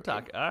by that movie. We're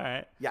talking. All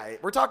right. Yeah,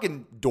 we're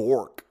talking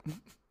dork.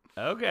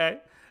 Okay.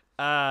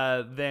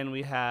 Then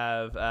we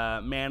have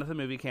Man with a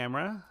Movie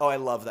Camera. Oh, I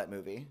love that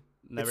movie.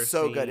 It's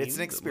so good. It's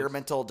an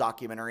experimental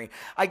documentary.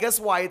 I guess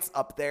why it's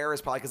up there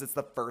is probably because it's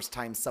the first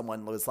time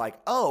someone was like,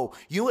 oh,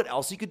 you know what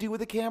else you could do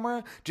with a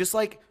camera? Just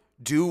like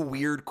do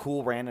weird,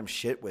 cool, random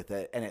shit with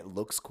it, and it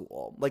looks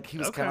cool. Like he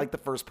was kind of like the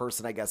first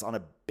person, I guess, on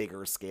a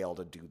bigger scale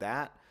to do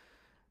that.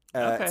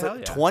 It's a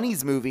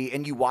 20s movie,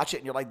 and you watch it,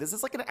 and you're like, this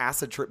is like an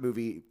acid trip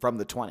movie from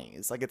the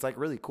 20s. Like it's like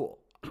really cool.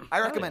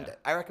 I recommend it.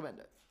 I recommend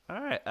it.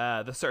 All right.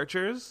 The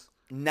Searchers.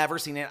 Never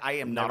seen it. I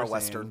am not a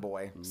Western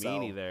boy. Me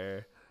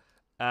neither.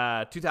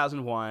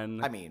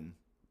 2001. I mean,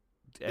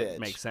 it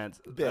makes sense.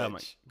 Bitch. Oh my,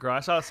 girl,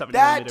 I saw something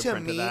that to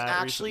me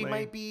actually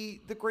might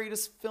be the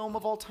greatest film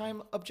of all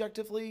time,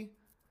 objectively.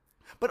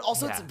 But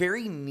also, it's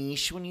very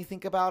niche when you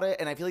think about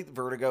it, and I feel like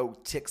Vertigo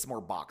ticks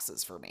more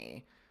boxes for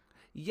me.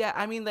 Yeah,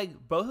 I mean,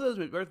 like both of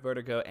those, both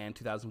Vertigo and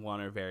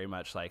 2001, are very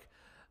much like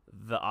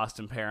the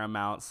Austin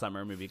Paramount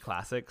summer movie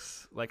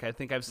classics. Like I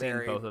think I've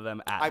seen both of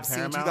them at Paramount. I've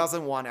seen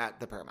 2001 at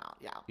the Paramount.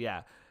 Yeah.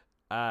 Yeah.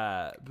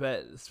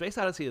 But Space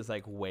Odyssey is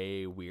like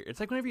way weird. It's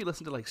like whenever you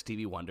listen to like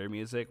Stevie Wonder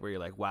music where you're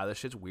like, wow, this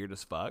shit's weird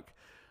as fuck.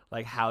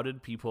 Like how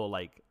did people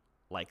like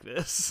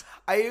this?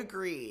 I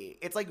agree.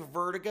 It's like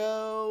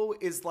Vertigo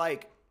is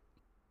like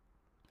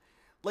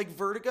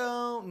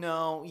Vertigo.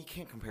 No, you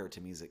can't compare it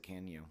to music,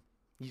 can you?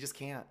 You just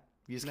can't.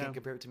 You just can't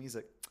compare it to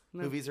music.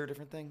 No. Movies are a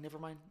different thing. Never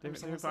mind.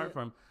 Different art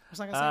form.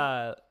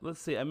 Let's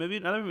see.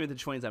 Another movie of the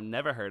 20s I've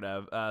never heard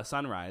of.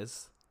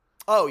 Sunrise.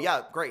 Oh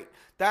yeah, great.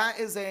 That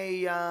is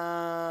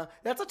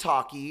that's a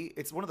talkie.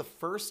 It's one of the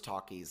first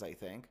talkies, I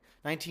think.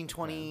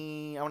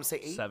 1920. I want to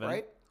say 8, 7.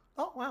 Right?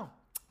 Oh wow,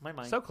 my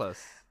mind. So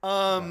close.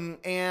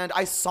 And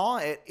I saw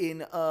it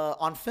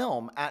on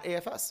film at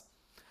AFS.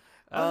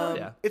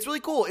 It's really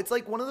cool. It's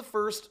like one of the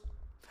first.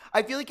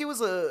 I feel like it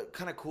was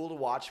kind of cool to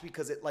watch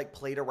because it like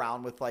played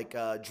around with like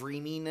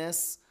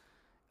dreaminess,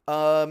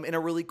 in a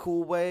really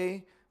cool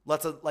way.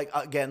 Lots of like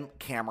again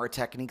camera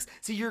techniques.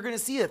 So you're gonna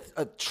see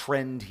a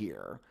trend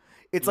here.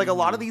 It's like a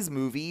lot of these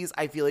movies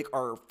I feel like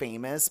are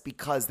famous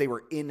because they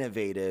were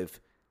innovative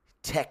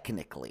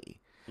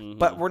technically.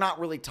 But we're not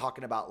really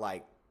talking about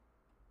like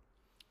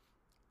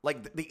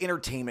the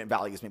entertainment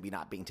values maybe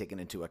not being taken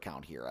into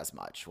account here as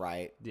much,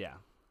 right? Yeah.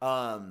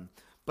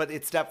 But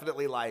it's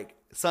definitely like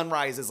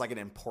Sunrise is like an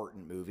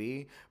important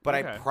movie, but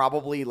I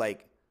probably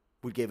like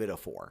would give it a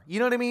 4. You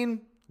know what I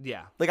mean?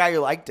 Yeah. Like I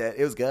liked it.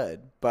 It was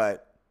good,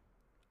 but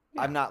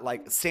I'm not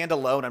like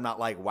standalone. I'm not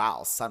like,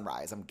 wow,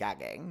 Sunrise. I'm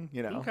gagging,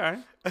 you know? Okay.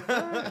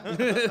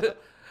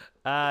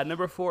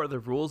 Number 4, The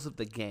Rules of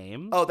the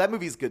Game. Oh, that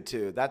movie's good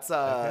too. That's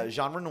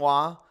Jean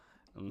Renoir,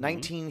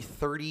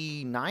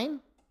 1939.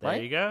 There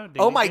right? you go.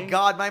 Oh my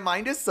God, my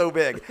mind is so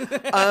big.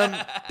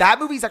 That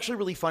movie's actually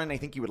really fun, and I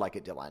think you would like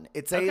it, Dylan.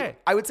 It's I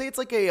would say it's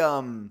like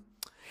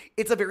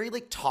it's a very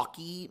like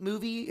talky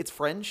movie. It's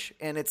French,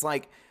 and it's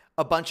like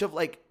a bunch of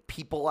like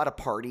people at a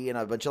party, and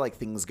a bunch of like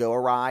things go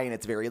awry, and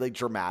it's very like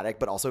dramatic,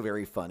 but also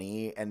very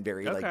funny and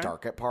very like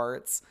dark at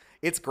parts.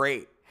 It's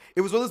great.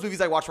 It was one of those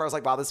movies I watched where I was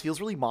like, wow, this feels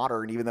really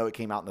modern, even though it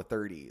came out in the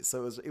 30s.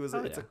 So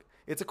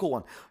it's a cool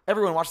one.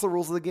 Everyone watch The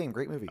Rules of the Game.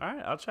 Great movie. All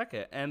right, I'll check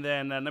it. And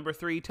then number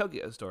 3,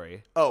 Tokyo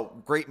Story. Oh,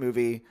 great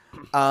movie.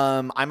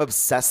 I'm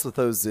obsessed with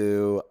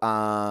Ozu.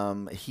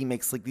 He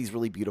makes like these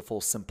really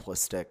beautiful,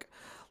 simplistic,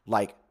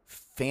 like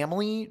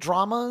family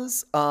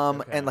dramas.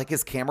 And like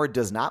his camera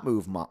does not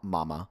move,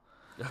 mama.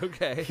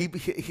 Okay. He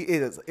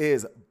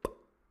is.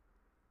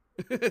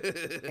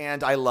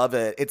 And I love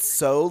it. It's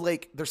so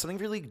like there's something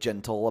really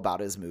gentle about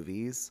his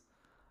movies.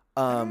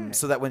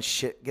 So that when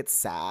shit gets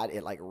sad,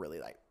 it like really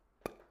like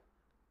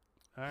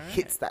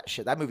hits that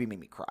shit. That movie made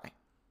me cry.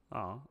 Oh,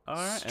 all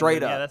right.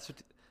 Straight up. Yeah, that's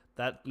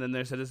that. Then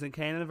there's Citizen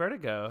Kane and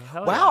Vertigo.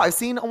 Hell wow, yeah. I've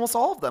seen almost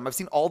all of them. I've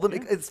seen all of them.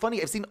 Yeah. It's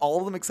funny. I've seen all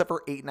of them except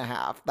for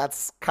 8.5.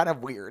 That's kind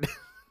of weird.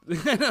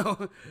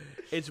 No,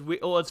 it's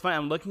fine.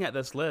 I'm looking at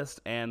this list,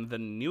 and the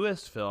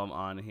newest film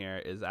on here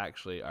is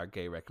actually our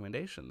gay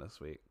recommendation this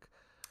week.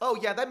 Oh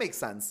yeah, that makes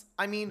sense.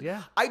 I mean,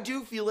 I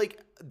do feel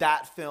like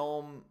that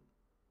film.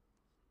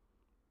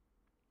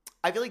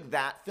 I feel like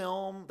that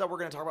film that we're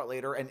going to talk about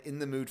later, and In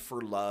the Mood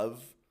for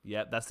Love,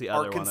 that's the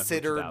other are one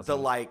considered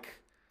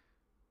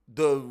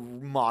the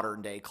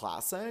modern day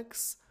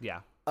classics. Yeah,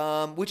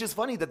 Which is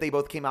funny that they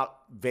both came out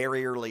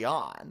very early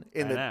on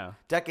in the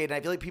decade. And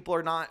I feel like people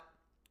are not,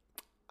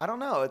 I don't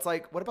know. It's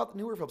like, what about the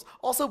newer films?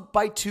 Also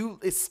by two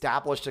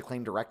established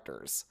acclaimed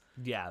directors.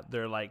 Yeah,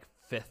 they're like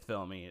fifth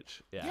film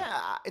each.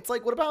 Yeah. It's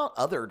like, what about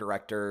other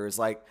directors?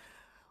 Like,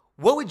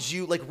 what would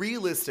you, like,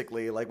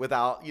 realistically, like,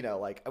 without, you know,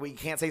 like, we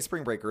can't say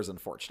Spring Breakers,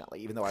 unfortunately,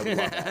 even though I would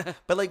love that.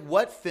 But, like,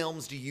 what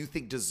films do you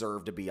think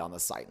deserve to be on the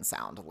Sight and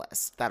Sound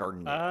list that are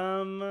new?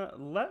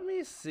 Let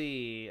me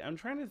see. I'm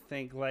trying to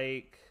think,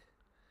 like,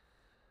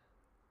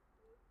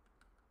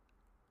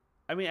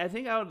 I mean, I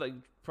think I would, like,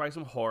 probably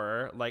some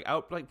horror. Like, I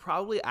would, like,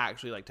 probably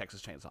actually, like,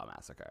 Texas Chainsaw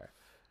Massacre.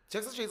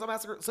 Texas Chainsaw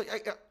Massacre? So,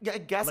 I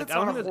guess like, it's I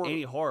don't not think a there's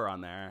any horror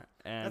on there.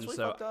 And That's really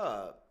so fucked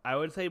up. I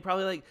would say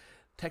probably, like,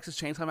 Texas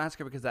Chainsaw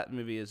Massacre, because that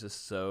movie is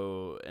just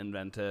so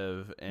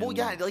inventive. And well,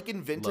 yeah, it like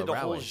invented a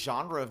whole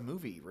genre of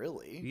movie,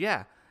 really.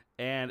 Yeah,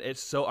 and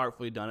it's so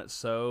artfully done. It's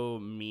so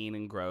mean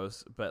and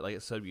gross, but like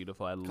it's so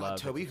beautiful. I love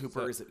it. Toby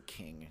Hooper is a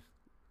king.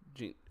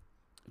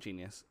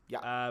 Genius.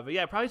 Yeah. But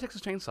yeah, probably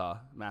Texas Chainsaw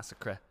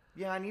Massacre.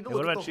 Yeah, I need to What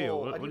look at about the you?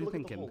 whole. What I are need you to look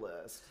thinking? at the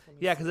whole list.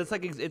 Yeah, because it's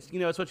like it's you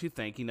know it's what you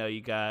think. You know,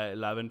 you got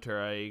La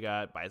Ventura, you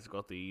got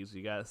Bicycle Thieves,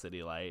 you got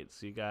City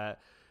Lights, you got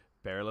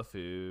Bear LaFou,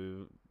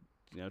 you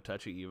know,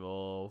 Touch of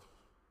Evil.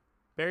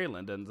 Barry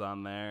Lyndon's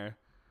on there.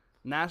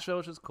 Nashville,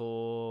 which is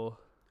cool.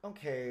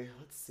 Okay,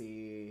 let's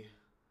see.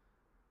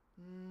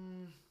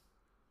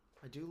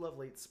 I do love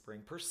Late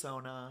Spring.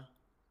 Persona.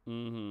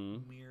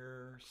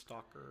 Mirror,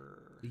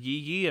 Stalker.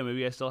 Yee, a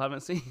movie I still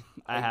haven't seen.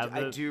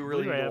 I do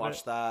really need to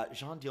watch that.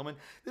 Jean Dielman.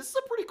 This is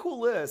a pretty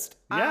cool list.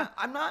 Yeah.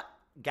 I'm not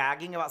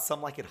gagging about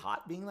Some Like It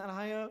Hot being that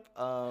high up.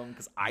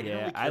 Because I didn't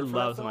really care I for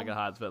love that Some Like It film.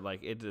 Hot, but like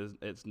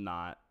it's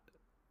not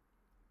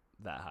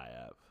that high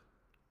up.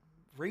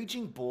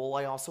 Raging Bull,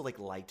 I also like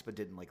liked but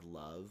didn't like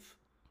love.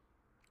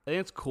 I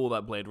think it's cool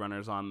that Blade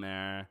Runner's on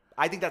there.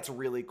 I think that's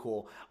really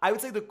cool. I would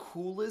say the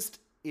coolest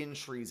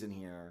entries in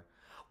here.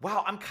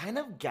 Wow, I'm kind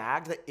of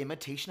gagged that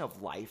Imitation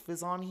of Life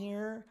is on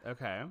here.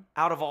 Okay.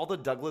 Out of all the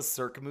Douglas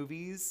Sirk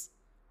movies,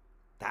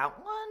 that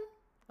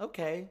one?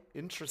 Okay,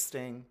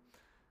 interesting.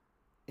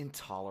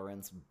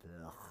 Intolerance.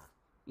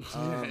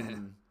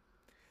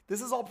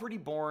 This is all pretty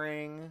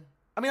boring.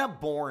 I mean,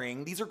 not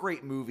boring. These are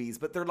great movies,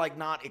 but they're like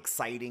not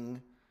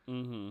exciting.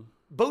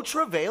 Beau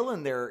Travail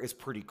in there is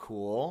pretty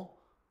cool.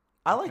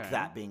 I like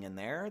that being in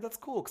there. That's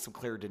cool. Some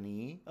Claire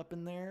Denis up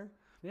in there.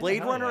 Yeah,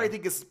 Blade Runner, yeah. I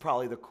think, is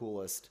probably the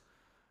coolest.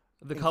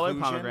 The color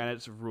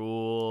pomegranates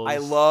rules. I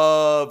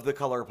love the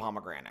color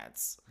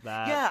pomegranates.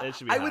 It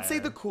should be I would say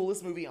higher. the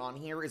coolest movie on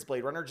here is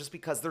Blade Runner, just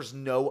because there's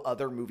no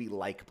other movie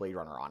like Blade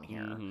Runner on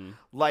here.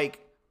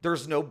 Like,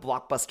 there's no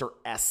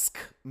blockbuster-esque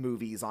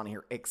movies on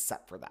here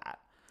except for that.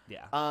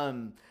 Yeah.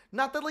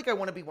 Not that like I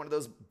want to be one of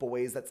those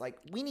boys that's like,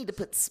 we need to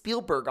put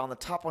Spielberg on the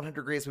top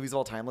 100 greatest movies of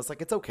all time list.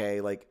 Like, it's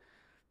okay. Like,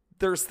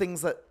 there's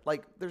things that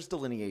like there's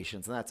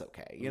delineations and that's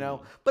okay, you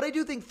know. But I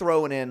do think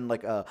throwing in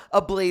like a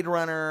Blade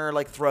Runner,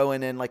 like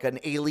throwing in like an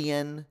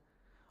Alien,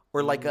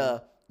 or like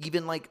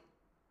even like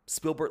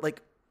Spielberg,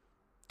 like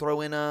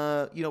throw in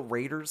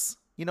Raiders.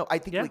 You know, I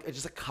think like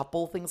just a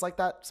couple things like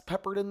that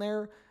peppered in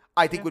there,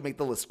 I think would make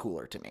the list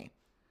cooler to me.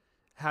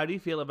 How do you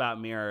feel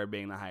about Mirror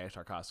being the highest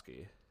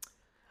Tarkovsky?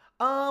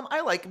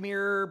 I like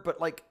Mirror,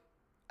 but like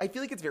I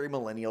feel like it's very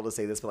millennial to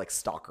say this, but like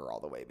Stalker all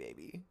the way,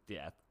 baby.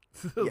 Yeah.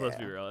 Let's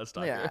be real. It's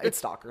Stalker. Yeah, it's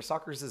Stalker.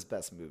 Stalker's his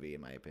best movie,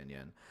 in my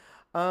opinion.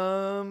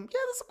 Yeah,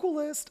 that's a cool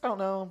list. I don't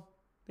know.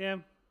 Yeah.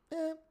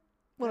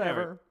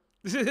 Whatever.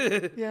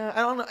 Yeah, I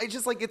don't know. It's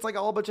just like it's like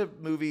all a bunch of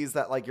movies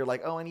that like you're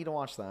like, oh, I need to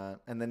watch that,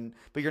 and then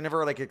but you're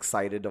never like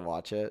excited to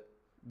watch it.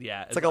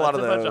 Yeah, it's like a lot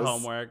of those. Bunch of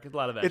homework. It's a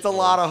lot of. It's a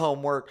lot of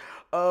homework.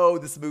 Oh,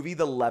 this movie,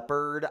 The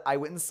Leopard. I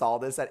went and saw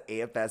this at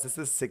AFS. It's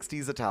this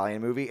 '60s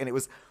Italian movie, and it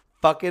was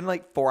fucking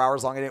like 4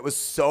 hours long, and it was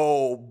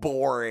so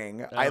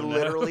boring. I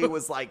literally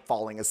was like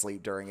falling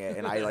asleep during it,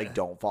 and I like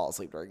don't fall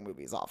asleep during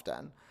movies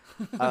often.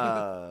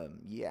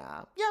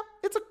 Yeah,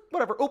 it's a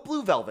whatever. Oh,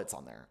 Blue Velvet's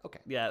on there. Okay.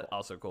 Yeah,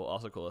 also cool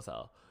as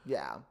hell.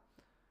 Yeah.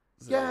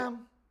 So, yeah.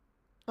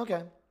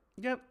 Okay.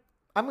 Yep.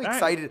 I'm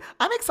excited. Right.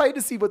 I'm excited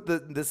to see what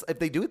this if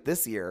they do it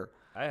this year.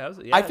 I hope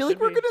so. Yeah, I feel like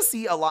we're going to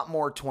see a lot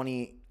more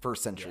 21st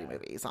century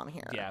movies on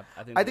here. Yeah,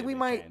 I think we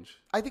might. Change.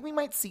 I think we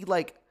might see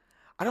like,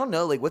 I don't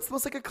know, like what's the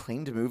most like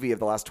acclaimed movie of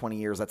the last 20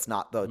 years that's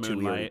not the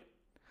Moonlight.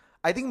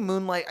 I think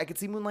Moonlight. I could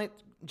see Moonlight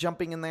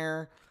jumping in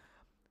there.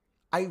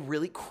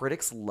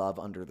 Critics love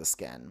Under the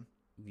Skin.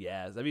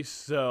 Yes, that'd be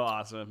so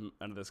awesome if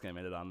Under the Skin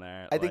made it on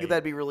there. I think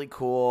that'd be really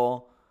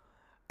cool.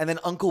 And then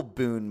Uncle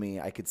Boone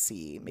Me, I could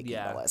see making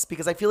the list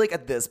because I feel like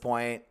at this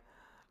point,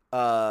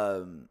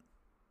 I'm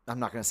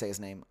not going to say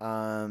his name.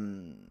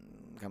 I'm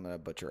going to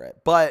butcher it.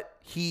 But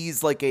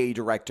he's like a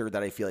director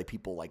that I feel like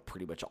people like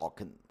pretty much all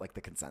like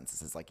the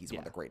consensus is like he's one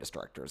of the greatest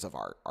directors of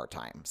our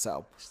time.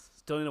 So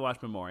still need to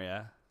watch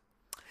Memoria.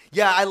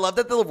 Yeah, I love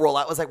that the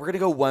rollout was like, we're going to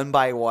go one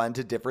by one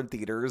to different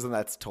theaters, and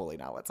that's totally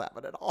not what's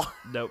happened at all.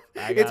 Nope.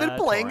 It's been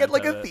playing at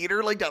like a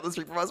theater like down the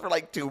street from us for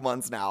like 2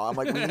 months now. I'm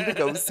like, we need to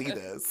go see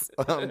this.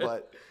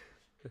 But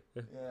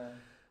yeah.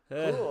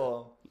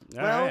 Cool.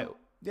 All right.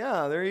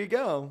 Yeah, there you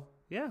go.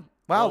 Yeah.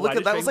 Wow, Well, look why at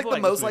do that was straight like the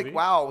people most this like movie?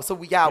 wow. So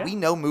we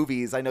know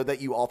movies. I know that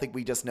you all think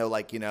we just know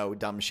like,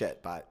 dumb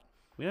shit, but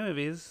We know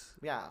movies.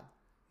 yeah.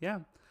 Yeah.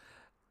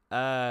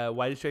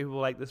 Why do straight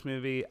people like this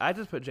movie? I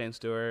just put James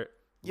Stewart.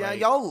 Yeah, Like,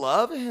 y'all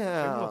love straight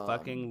people him.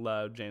 fucking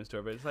love James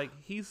Stewart, but it's like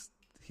he's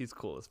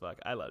cool as fuck.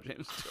 I love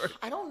James Stewart.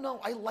 I don't know.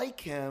 I like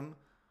him.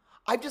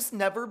 I've just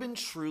never been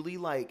truly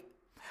like.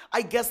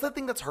 I guess the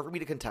thing that's hard for me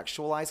to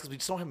contextualize because we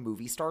just don't have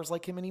movie stars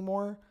like him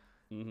anymore.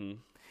 Mm-hmm.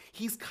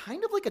 He's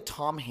kind of like a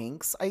Tom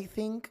Hanks, I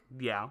think,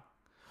 Yeah.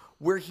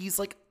 where he's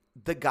like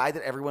the guy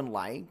that everyone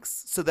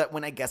likes. So that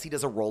when I guess he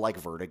does a role like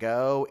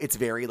Vertigo, it's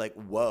very like,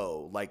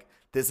 whoa, like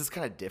this is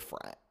kind of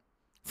different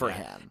for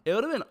him. It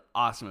would have been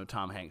awesome if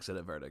Tom Hanks did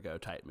a Vertigo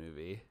type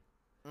movie.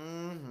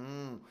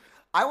 Mm-hmm.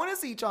 I want to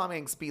see Tom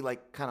Hanks be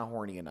like kind of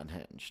horny and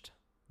unhinged.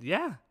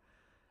 Yeah.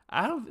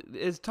 I don't.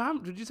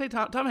 Did you say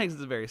Tom Hanks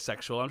is very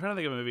sexual? I'm trying to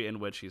think of a movie in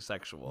which he's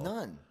sexual.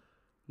 None.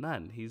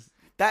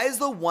 That is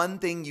the one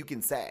thing you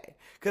can say.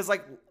 Because,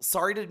 like,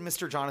 sorry to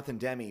Mr. Jonathan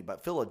Demme,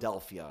 but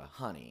Philadelphia,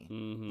 honey.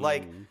 Mm-hmm.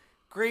 Like,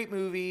 great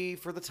movie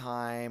for the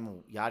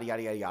time, yada,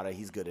 yada, yada, yada.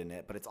 He's good in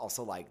it. But it's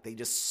also like they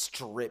just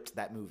stripped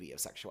that movie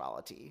of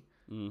sexuality.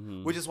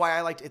 Mm-hmm. Which is why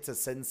I liked It's a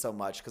Sin so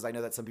much. Because I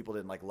know that some people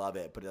didn't, like, love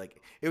it. But,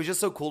 like, it was just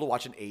so cool to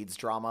watch an AIDS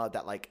drama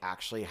that, like,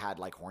 actually had,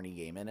 like, horny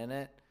gay men in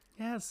it.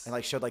 Yes. And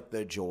like showed like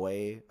the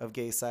joy of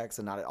gay sex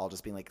and not at all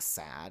just being like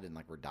sad and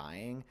like we're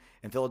dying.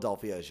 And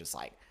Philadelphia is just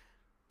like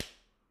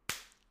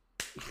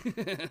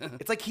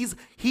it's like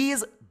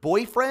his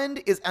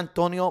boyfriend is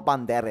Antonio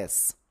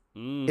Banderas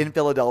in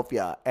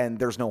Philadelphia, and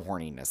there's no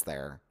horniness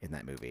there in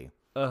that movie.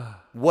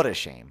 What a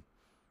shame.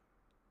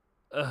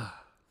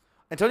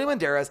 Antonio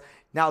Banderas.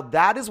 Now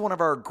that is one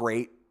of our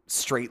great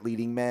straight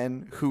leading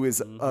men who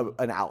is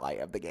an ally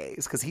of the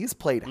gays because he's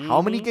played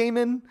how many gay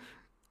men?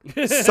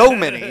 So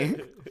many.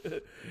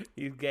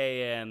 He's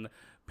gay in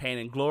Pain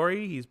and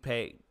Glory. He's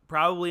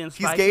probably in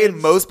Spy He's gay Kids.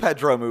 in most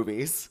Pedro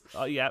movies.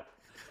 Oh, yeah.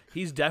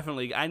 He's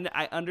definitely.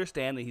 I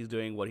understand that he's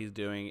doing what he's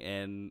doing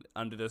in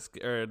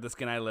The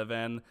Skin I Live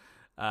In,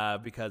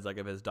 because like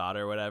of his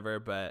daughter or whatever.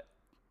 But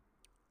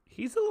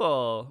he's a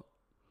little.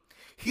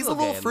 He's a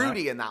little gay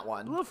fruity in that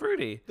one. A little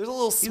fruity. There's a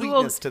little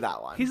sweetness to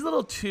that one. He's a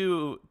little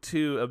too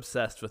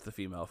obsessed with the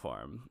female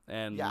form,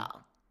 and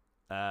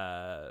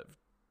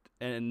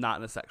and not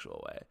in a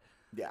sexual way.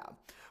 Yeah.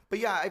 But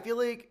yeah, I feel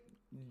like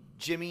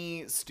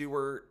Jimmy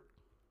Stewart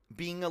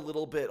being a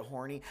little bit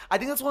horny. I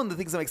think that's one of the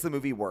things that makes the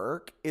movie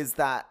work is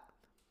that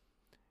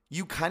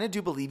you kind of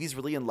do believe he's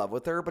really in love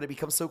with her, but it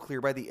becomes so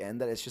clear by the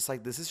end that it's just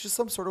like, this is just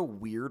some sort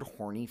of weird,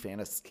 horny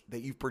fantasy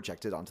that you've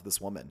projected onto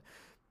this woman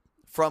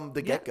from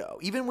the get-go.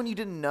 Even when you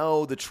didn't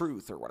know the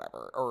truth or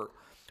whatever, or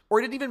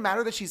it didn't even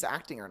matter that she's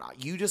acting or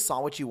not. You just saw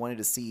what you wanted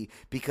to see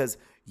because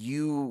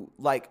you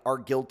like are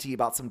guilty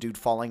about some dude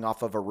falling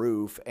off of a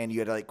roof and you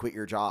had to like quit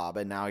your job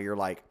and now you're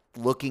like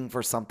looking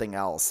for something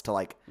else to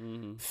like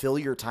fill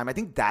your time. I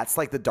think that's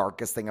like the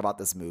darkest thing about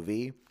this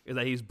movie. Is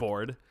that he's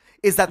bored?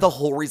 Is that the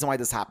whole reason why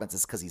this happens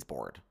is because he's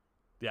bored.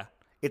 Yeah.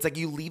 It's like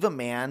you leave a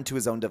man to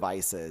his own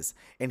devices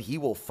and he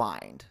will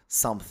find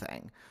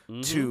something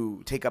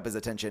to take up his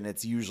attention.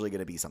 It's usually going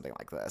to be something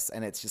like this.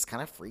 And it's just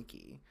kind of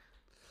freaky.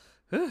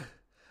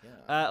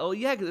 Well,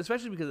 yeah,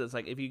 especially because it's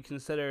like if you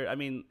consider, I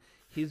mean,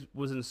 he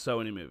was in so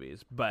many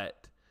movies,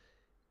 but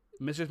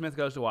Mr. Smith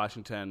Goes to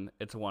Washington,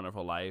 It's a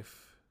Wonderful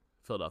Life,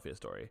 Philadelphia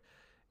Story,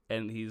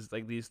 and he's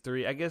like these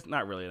three. I guess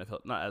not really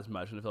not as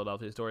much in the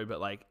Philadelphia Story, but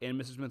like in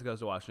Mr. Smith Goes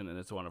to Washington and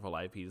It's a Wonderful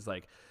Life, he's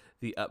like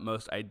the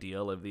utmost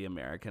ideal of the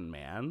American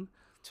man.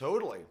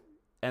 Totally.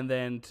 And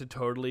then to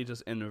totally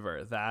just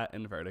invert that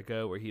in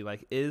Vertigo, where he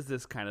like is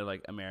this kind of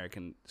like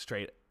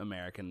straight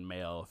American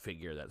male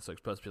figure that's like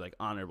supposed to be like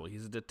honorable.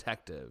 He's a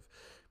detective.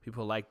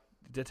 People like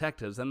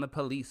detectives and the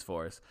police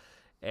force,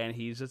 and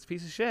he's just a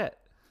piece of shit.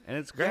 And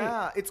it's great.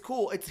 Yeah, it's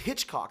cool. It's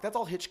Hitchcock. That's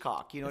all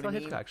Hitchcock. You know It's what all I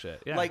mean? Hitchcock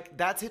shit. Yeah. Like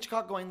that's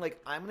Hitchcock going like,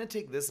 I'm gonna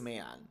take this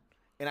man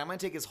and I'm gonna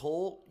take his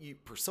whole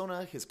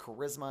persona, his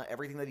charisma,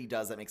 everything that he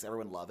does that makes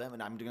everyone love him,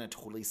 and I'm gonna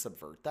totally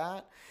subvert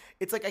that.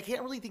 It's like I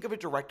can't really think of a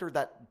director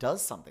that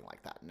does something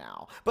like that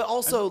now. But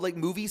also, like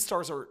movie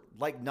stars are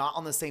like not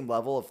on the same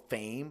level of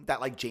fame that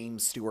like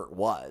James Stewart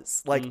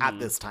was like at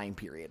this time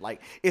period.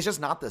 Like it's just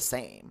not the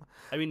same.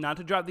 I mean, not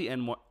to drop the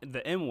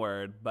M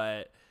word,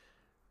 but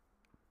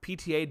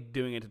PTA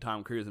doing it to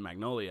Tom Cruise in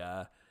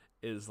Magnolia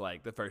is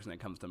like the first thing that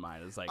comes to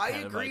mind. Is like I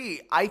kind agree.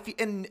 Of like,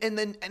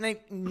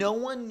 And no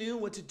one knew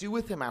what to do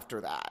with him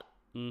after that.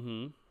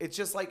 mm-hmm. It's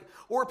just like,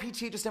 or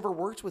PTA just never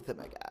worked with him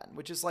again,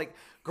 which is like,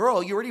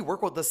 girl, you already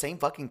work with the same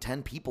fucking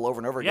 10 people over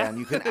and over again.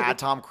 You can add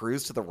Tom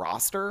Cruise to the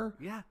roster.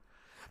 Yeah.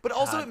 But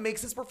also it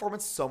makes his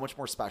performance so much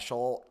more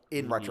special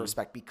in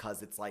retrospect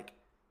because it's like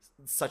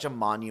such a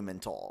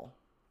monumental.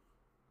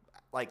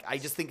 Like, I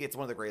just think it's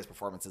one of the greatest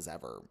performances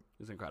ever.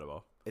 It's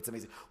incredible. It's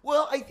amazing.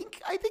 Well, I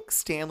think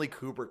Stanley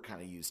Kubrick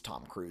kind of used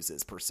Tom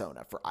Cruise's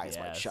persona for Eyes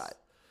Wide Shut.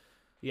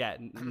 Yeah,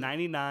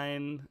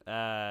 99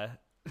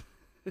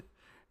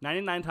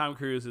 Tom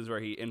Cruise is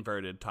where he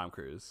inverted Tom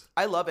Cruise.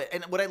 I love it.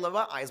 And what I love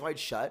about Eyes Wide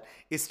Shut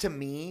is, to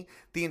me,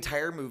 the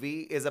entire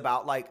movie is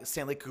about like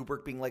Stanley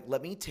Kubrick being like,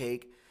 let me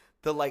take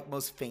the like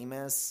most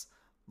famous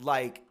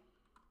like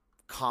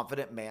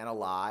confident man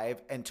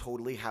alive and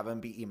totally have him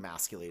be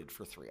emasculated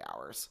for 3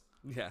 hours.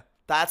 Yeah.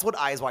 That's what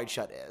Eyes Wide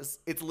Shut is.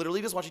 It's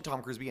literally just watching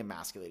Tom Cruise be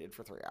emasculated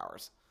for 3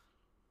 hours.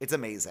 It's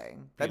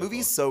amazing. That movie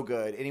is so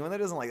good. Anyone that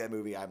doesn't like that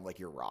movie, I'm like,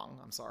 you're wrong.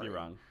 I'm sorry. You're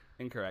wrong.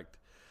 Incorrect.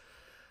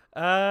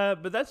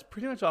 But that's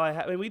pretty much all I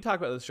have. I mean, we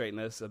talked about the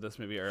straightness of this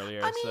movie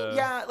earlier. I mean,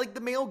 yeah, like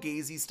the male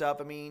gazy stuff.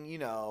 I mean, you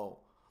know,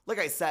 like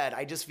I said,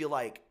 I just feel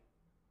like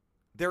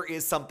there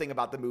is something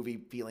about the movie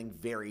feeling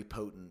very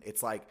potent.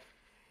 It's like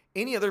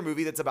any other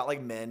movie that's about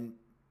like men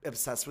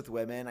obsessed with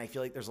women. I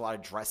feel like there's a lot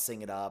of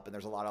dressing it up, and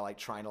there's a lot of like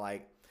trying to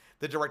like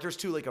the director's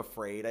too like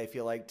afraid. I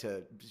feel like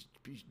to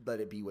let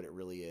it be what it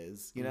really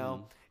is, you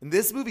know. And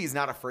this movie is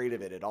not afraid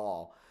of it at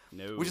all,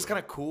 no, which is kind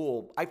of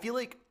cool. I feel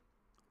like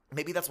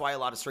maybe that's why a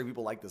lot of straight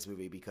people like this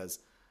movie, because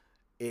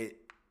it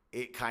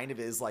kind of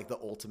is like the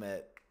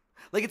ultimate.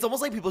 Like, it's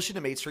almost like people should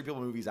have made straight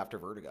people movies after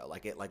Vertigo.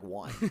 Like, it like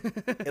won.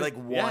 It like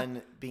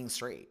won being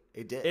straight.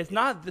 It did. It's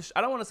not this. I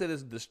don't want to say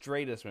this is the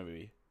straightest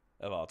movie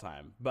of all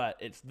time, but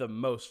it's the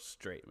most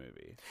straight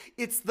movie.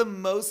 It's the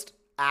most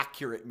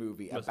accurate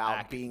movie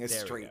about being a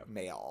straight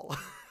male.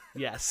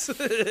 Yes.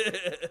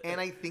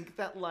 And I think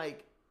that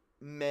like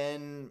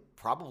men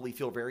probably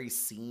feel very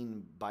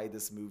seen by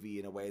this movie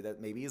in a way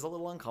that maybe is a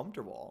little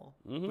uncomfortable,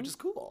 which is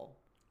cool.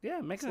 Yeah,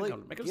 make it like,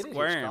 make it get it,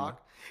 squirm.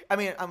 Hitchcock. I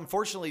mean,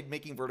 unfortunately,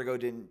 making Vertigo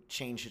didn't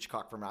change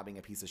Hitchcock from not being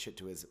a piece of shit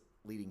to his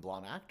leading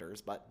blonde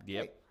actors, but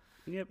Yep.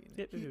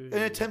 An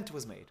attempt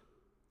was made.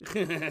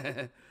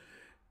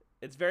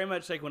 It's very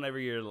much like whenever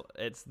where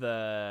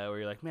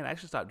you're like, man, I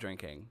should stop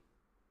drinking.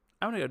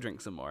 I'm gonna go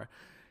drink some more.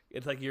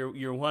 It's like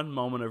your one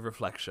moment of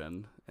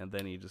reflection, and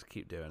then you just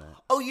keep doing it.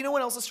 Oh, you know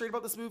what else is straight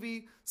about this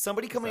movie?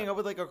 Somebody coming up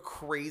with like a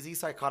crazy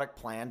psychotic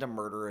plan to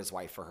murder his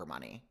wife for her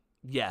money.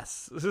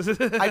 Yes.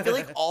 I feel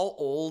like all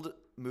old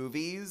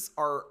movies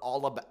are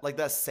all about like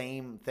the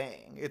same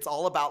thing. It's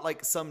all about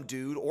like some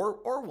dude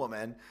or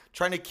woman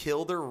trying to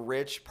kill their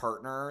rich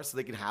partner so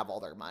they can have all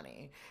their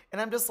money.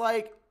 And I'm just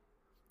like,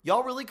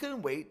 y'all really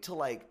couldn't wait till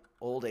like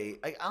old age.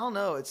 I don't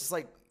know. It's just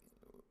like,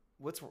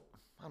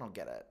 I don't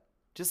get it.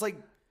 Just like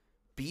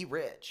be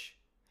rich.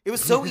 It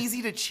was so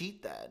easy to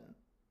cheat then.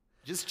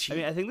 Just cheat. I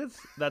mean, I think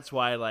that's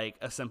why like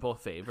A Simple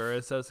Favor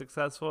is so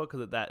successful,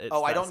 because it's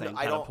I don't same know.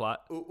 kind of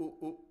plot.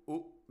 Ooh.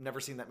 Never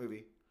seen that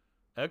movie.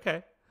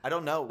 Okay. I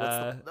don't know.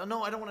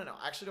 No, I don't want to know.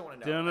 I actually don't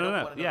want to know. No, I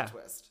don't want to know the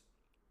twist.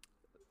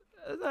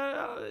 Yeah.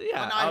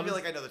 Well, now I feel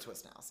like I know the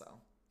twist now. So.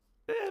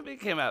 It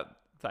came out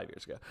 5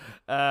 years ago.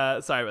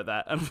 Sorry about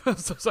that. I'm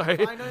so sorry.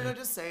 No,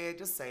 just say it.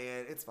 Just say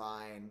it. It's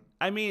fine.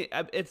 I mean,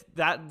 it's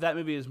that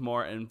movie is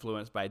more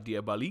influenced by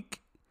Diabolique.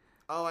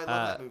 Oh, I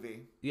love that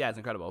movie. Yeah, it's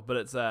incredible. But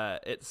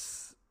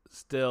it's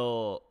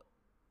still,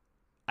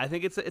 I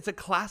think it's a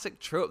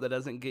classic trope that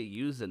doesn't get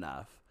used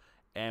enough,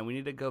 and we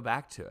need to go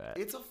back to it.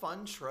 It's a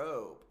fun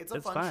trope. It's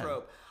fun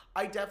trope.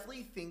 I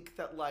definitely think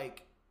that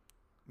like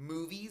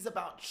movies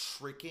about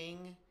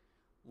tricking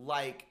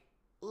like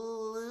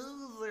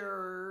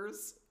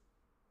losers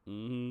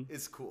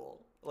is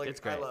cool. Like, it's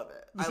great. I love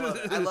it. I love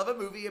it. I love a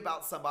movie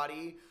about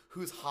somebody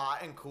who's hot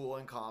and cool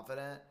and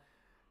confident.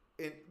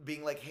 It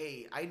being like,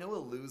 hey, I know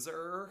a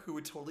loser who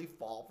would totally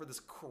fall for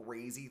this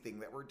crazy thing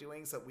that we're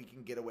doing so we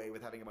can get away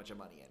with having a bunch of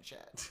money and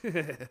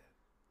shit.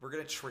 We're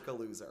going to trick a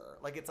loser.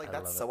 Like, it's like,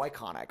 that's so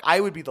iconic.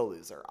 I would be the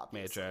loser,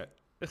 obviously.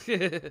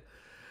 Major.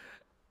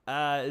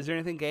 Is there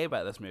anything gay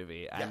about this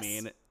movie? Yes. I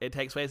mean, it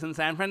takes place in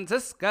San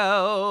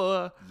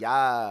Francisco.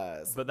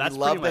 Yes. But that's we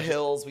love pretty the much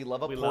hills. We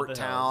love a we port love the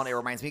town. hills. It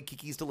reminds me of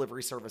Kiki's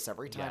Delivery Service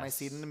every time I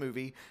see it Yes. in the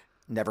movie.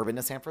 Never been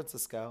to San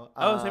Francisco.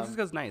 San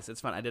Francisco's nice.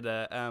 It's fun. I did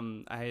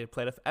I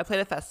played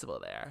a festival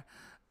there,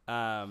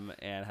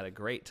 and had a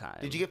great time.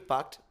 Did you get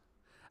fucked?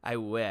 I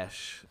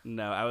wish.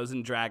 No, I was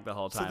in drag the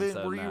whole time. So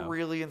then, were you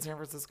really in San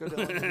Francisco?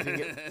 Dylan? Did you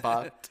get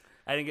fucked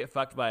I didn't get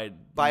fucked by a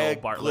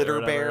Bartlett glitter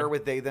or bear whatever.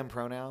 with they them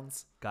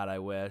pronouns? God, I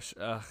wish.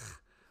 Ugh.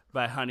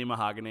 By Honey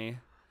Mahogany.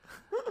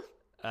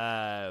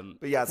 But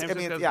yes, San I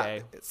mean, Francisco's yeah,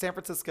 gay. San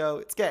Francisco,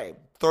 it's gay.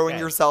 Throwing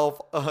Gay.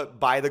 yourself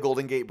by the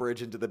Golden Gate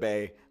Bridge into the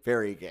bay,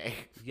 very gay.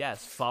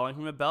 Yes, falling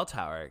from a bell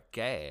tower,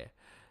 gay.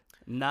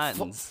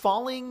 Nuns.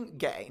 Falling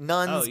gay.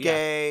 Nuns Oh, yeah.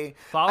 gay.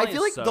 Falling I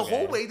feel like is so the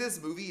whole gay. way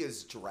this movie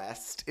is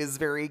dressed is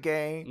very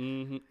gay.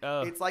 Mm-hmm.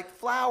 Oh. It's like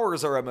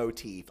flowers are a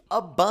motif.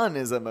 A bun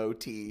is a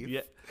motif.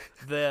 Yeah,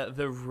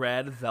 the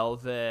red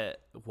velvet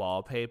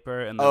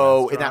wallpaper in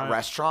the In that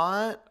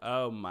restaurant. restaurant?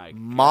 Oh my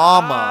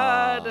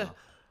Mama. God.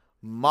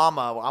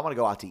 Mama, I want to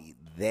go out to eat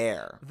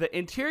there. The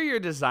interior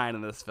design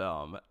in this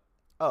film,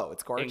 Oh,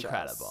 it's gorgeous.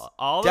 incredible.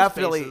 All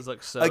Definitely. the faces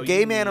look so a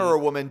gay man or a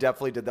unique. woman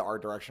definitely did the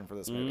art direction for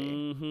this movie.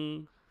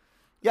 Mm-hmm.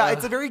 Yeah,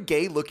 it's a very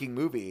gay looking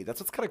movie. That's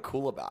what's kind of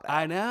cool about it.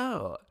 I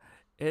know.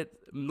 It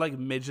like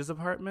Midge's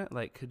apartment.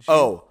 Like, could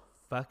you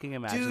fucking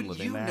imagine Dude,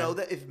 living you there? know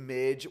that if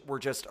Midge were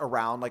just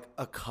around like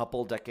a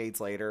couple decades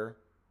later,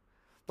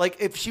 like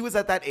if she was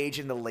at that age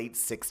in the late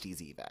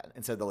 60s even,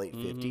 instead of the late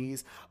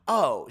 50s,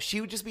 she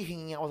would just be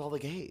hanging out with all the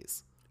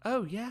gays.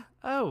 Oh, yeah.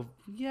 Oh,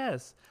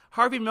 yes.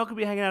 Harvey Milk would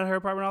be hanging out at her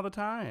apartment all the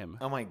time.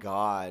 Oh my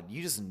God.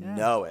 You just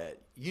know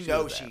it. You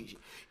know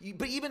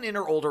but even in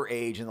her older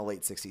age in the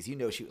late 60s, you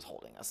know she was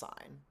holding a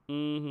sign.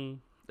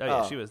 Mm-hmm. Oh,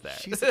 yeah, she was there.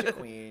 She's such a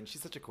queen.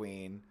 She's such a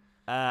queen.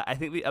 I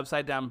think the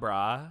upside down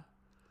bra.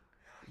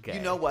 Gay.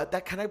 You know what?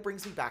 That kind of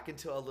brings me back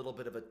into a little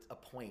bit of a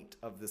point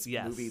of this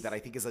movie that I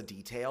think is a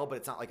detail, but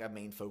it's not like a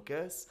main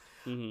focus.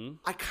 Mm-hmm.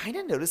 I kind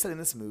of noticed that in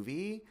this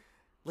movie,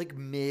 like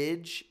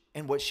Midge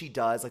and what she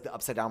does, like the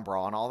upside down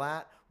bra and all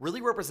that,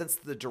 really represents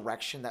the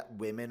direction that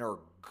women are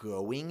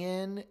going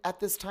in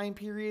at this time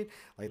period.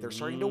 Like they're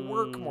starting to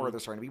work more. They're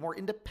starting to be more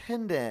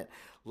independent.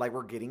 Like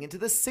we're getting into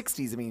the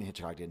 60s. I mean,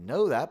 Hitchcock didn't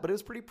know that, but it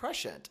was pretty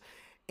prescient.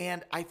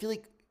 And I feel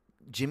like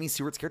Jimmy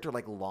Stewart's character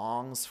like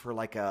longs for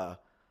like a...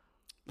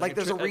 Like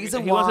there's a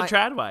reason why... He was a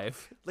trad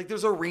wife. Like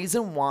there's a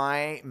reason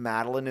why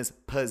Madeline is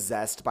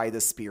possessed by the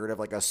spirit of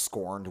like a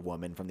scorned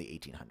woman from the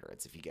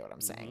 1800s, if you get what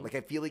I'm saying. Like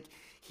I feel like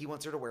he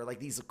wants her to wear like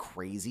these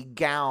crazy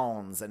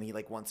gowns and he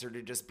like wants her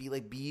to just be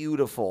like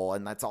beautiful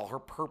and that's all her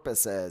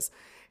purpose is.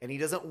 And he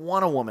doesn't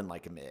want a woman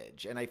like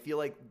Midge. And I feel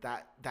like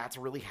that's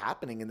really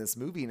happening in this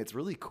movie and it's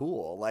really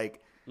cool.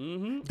 Like...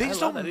 They just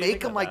don't make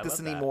them like this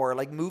anymore.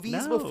 Like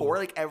movies before,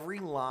 like every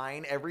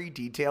line, every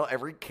detail,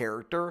 every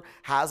character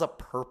has a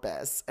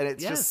purpose, and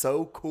it's just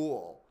so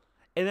cool.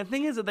 And the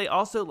thing is that they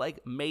also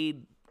like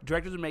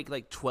directors would make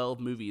like 12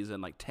 movies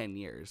in like 10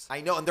 years.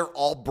 I know, and they're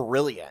all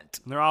brilliant.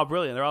 They're all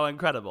brilliant. They're all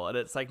incredible. And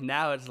it's like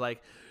now it's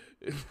like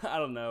I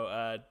don't know.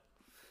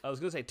 I was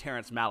gonna say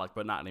Terrence Malick,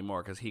 but not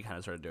anymore because he kind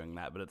of started doing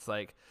that. But it's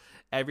like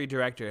every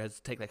director has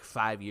to take like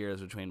 5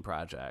 years between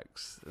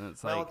projects, and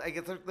it's like, well, I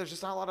guess there's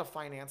just not a lot of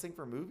financing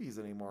for movies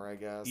anymore. I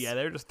guess. Yeah,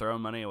 they're just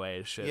throwing money away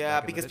as shit. Yeah,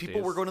 because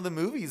people were going to the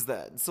movies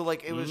then, so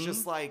like it was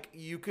just like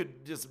you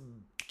could just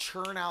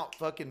churn out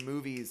fucking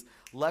movies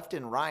left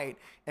and right,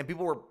 and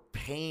people were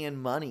paying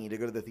money to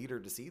go to the theater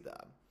to see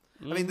them.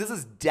 I mean, this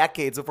is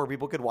decades before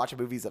people could watch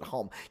movies at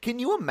home. Can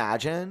you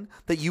imagine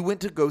that you went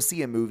to go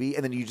see a movie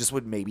and then you just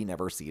would maybe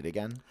never see it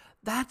again?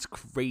 That's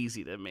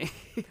crazy to me.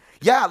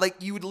 Yeah, like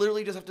you would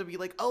literally just have to be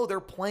like, oh,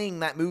 they're playing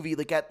that movie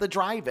like at the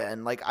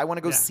drive-in. Like I want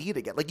to go see it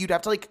again. Like you'd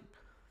have to like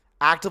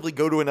actively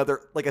go to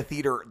another like a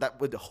theater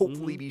that would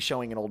hopefully be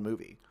showing an old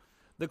movie.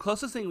 The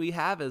closest thing we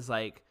have is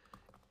like,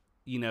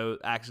 you know,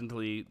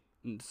 accidentally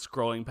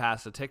scrolling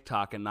past a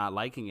TikTok and not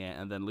liking it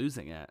and then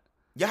losing it.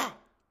 Yeah.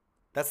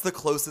 That's the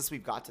closest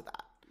we've got to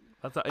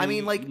that. I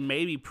mean, like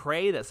maybe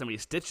pray that somebody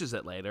stitches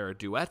it later or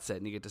duets it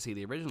and you get to see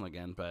the original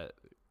again, but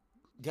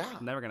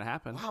never gonna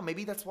happen. Wow,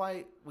 maybe that's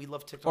why we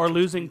love TikTok. Or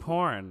losing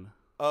porn.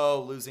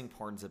 Oh, losing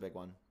porn's a big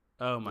one.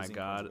 Oh my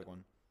God.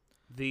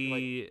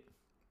 The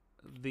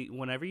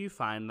whenever you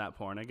find that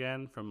porn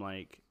again from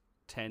like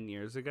 10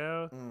 years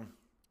ago,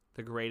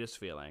 the greatest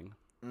feeling.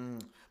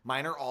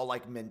 Mine are all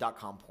like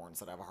min.com porns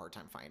that I have a hard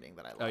time finding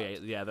that I love. Oh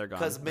yeah, they're gone.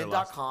 Because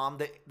min.com,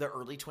 the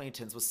early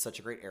 2010s was such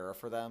a great era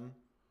for them.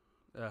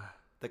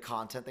 The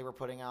content they were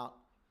putting out,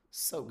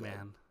 so good.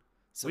 Man,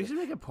 so we should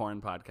make a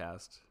porn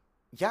podcast.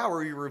 Yeah, where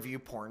we review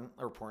porn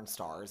or porn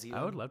stars. Even.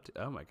 I would love to.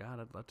 Oh my God,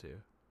 I'd love to.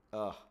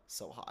 Oh,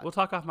 so hot. We'll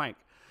talk off mic.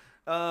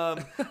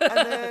 And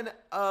then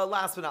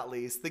last but not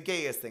least, the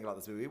gayest thing about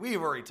this movie,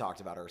 we've already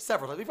talked about her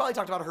several times. We probably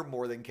talked about her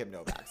more than Kim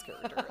Novak's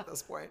character at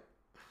this point.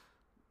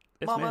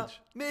 It's Mama,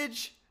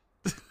 Midge.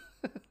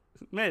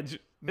 Midge.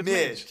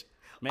 Midge.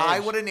 I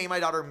want to name my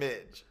daughter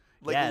Midge.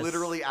 Like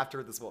literally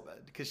after this woman.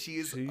 Because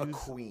she's a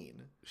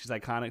queen. She's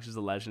iconic. She's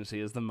a legend. She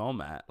is the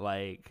moment.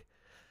 Like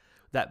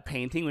that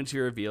painting when she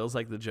reveals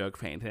like the joke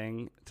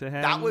painting to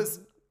him. That was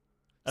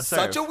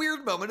such a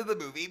weird moment of the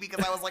movie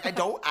because I was like, I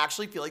don't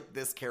actually feel like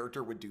this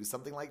character would do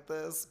something like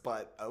this,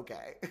 but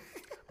okay.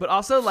 But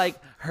also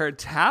like her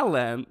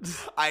talent.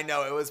 I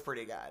know, it was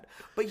pretty good.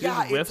 But she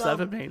yeah, whiffs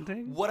out a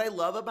painting. What I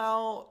love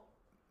about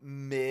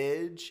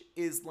Midge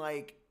is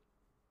like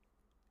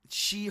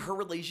her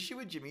relationship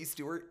with Jimmy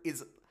Stewart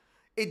is,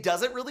 it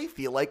doesn't really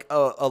feel like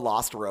a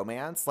lost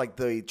romance like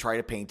they try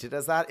to paint it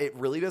as that. It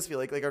really does feel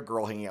like a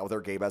girl hanging out with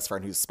her gay best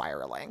friend who's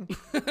spiraling.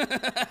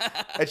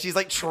 And she's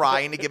like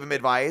trying to give him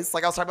advice.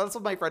 Like I was talking about this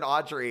with my friend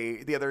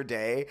Audrey the other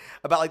day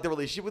about like the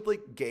relationship with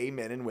like gay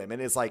men and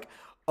women is like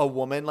a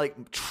woman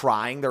like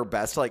trying their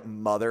best to like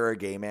mother a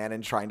gay man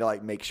and trying to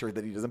like make sure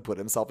that he doesn't put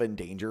himself in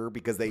danger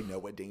because they know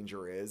what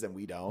danger is and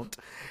we don't.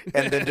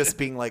 And then just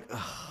being like,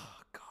 oh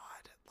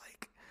God,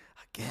 like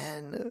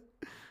again.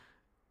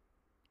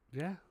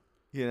 Yeah.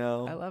 You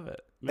know? I love it.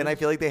 And I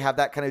feel like they have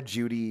that kind of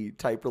Judy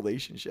type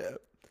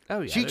relationship.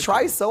 Oh yeah. She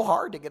tries so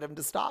hard to get him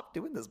to stop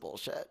doing this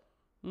bullshit.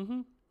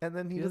 Mm-hmm. And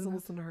then he doesn't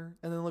listen to her.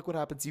 And then look what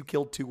happens. You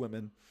killed 2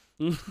 women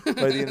by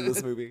the end of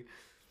this movie.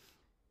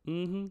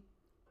 Mm-hmm.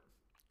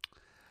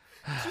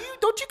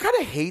 Don't you kind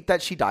of hate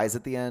that she dies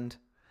at the end?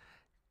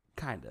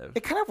 Kind of.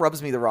 It kind of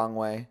rubs me the wrong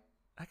way.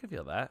 I can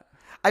feel that.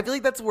 I feel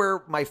like that's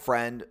where my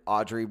friend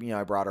Audrey,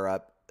 I brought her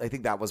up. I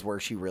think that was where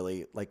she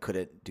really like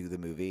couldn't do the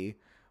movie.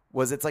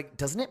 It's like,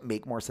 doesn't it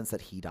make more sense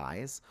that he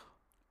dies?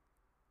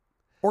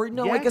 Or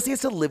no, I guess he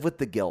has to live with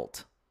the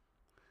guilt.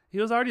 He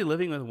was already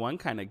living with one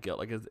kind of guilt.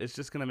 Like it's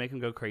just going to make him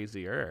go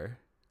crazier.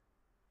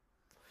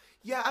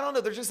 Yeah, I don't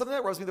know. There's just something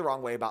that rubs me the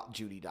wrong way about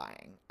Judy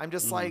dying. I'm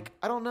just like,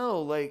 I don't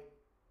know. Like,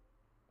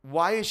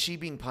 why is she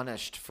being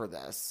punished for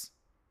this?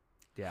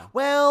 Yeah.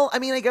 Well, I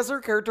mean, I guess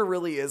her character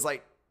really is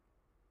like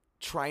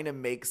trying to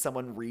make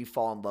someone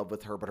re-fall in love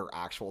with her, but her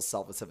actual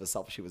self is of a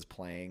self she was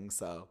playing.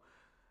 So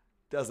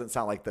doesn't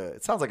sound like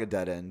it sounds like a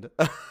dead end.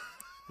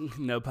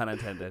 No pun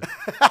intended.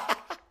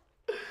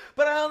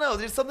 But I don't know.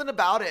 There's something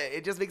about it.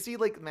 It just makes me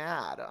like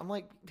mad. I'm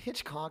like,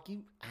 Hitchcock,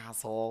 you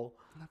asshole.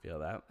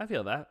 I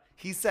feel that.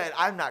 He said,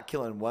 I'm not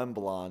killing one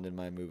blonde in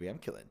my movie. I'm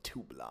killing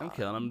two blondes. I'm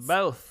killing them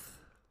both.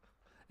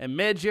 And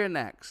Midge, you're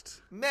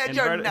next. Midge,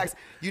 you're next.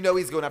 You know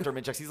he's going after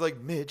Midge. He's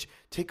like, Midge,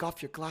 take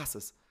off your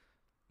glasses.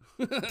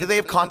 Do they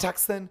have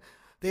contacts then?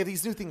 They have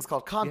these new things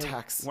called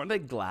contacts. Yeah, weren't they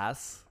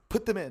glass?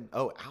 Put them in.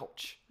 Oh,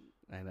 ouch.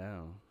 I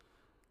know.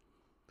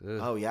 Ugh.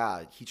 Oh,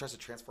 yeah. He tries to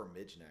transform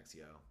Midge next,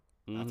 yo.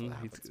 That's what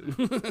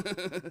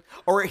happens.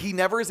 Or he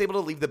never is able to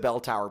leave the bell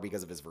tower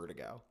because of his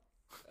vertigo.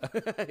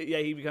 Yeah,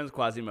 he becomes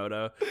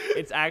Quasimodo.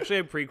 It's actually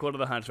a prequel to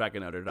The Hunchback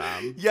of Notre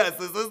Dame. Yes,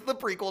 this is the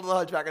prequel to The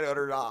Hunchback of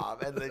Notre Dame.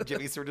 And then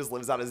Jimmy Stewart just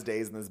lives out his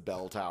days in this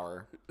bell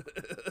tower.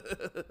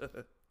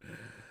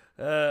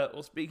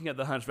 Well, speaking of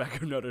The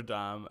Hunchback of Notre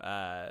Dame,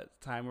 it's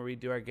time where we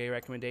do our gay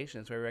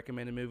recommendations, where we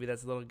recommend a movie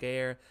that's a little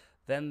gayer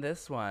than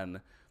this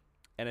one.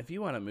 And if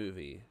you want a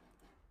movie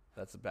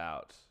that's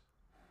about...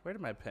 Where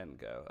did my pen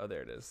go? Oh,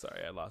 there it is.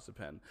 Sorry, I lost a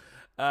pen.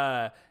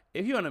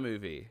 If you want a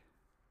movie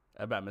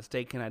about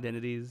mistaken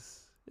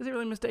identities, is it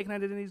really mistaken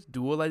identities?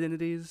 Dual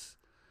identities?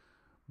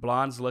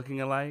 Blondes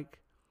looking alike?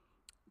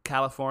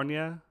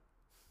 California?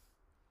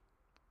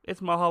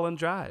 It's Mulholland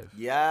Drive.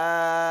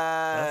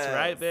 Yes. That's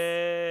right,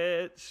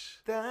 bitch.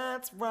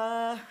 That's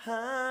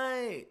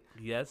right.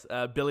 Yes,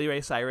 Billy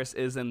Ray Cyrus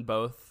is in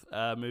both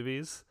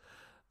movies.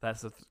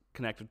 That's the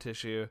connective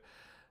tissue.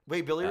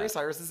 Wait, Billy Ray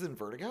Cyrus is in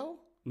Vertigo?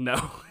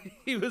 No,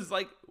 he was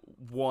like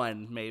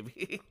one,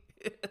 maybe.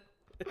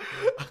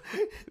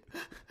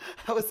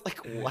 I was like,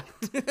 what?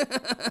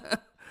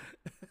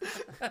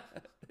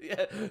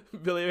 Yeah,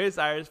 Billy Ray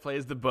Cyrus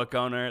plays the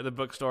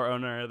bookstore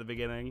owner at the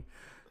beginning.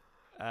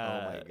 Oh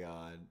my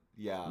god.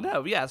 Yeah.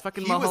 No, yeah, it's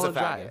fucking He was a Mulholland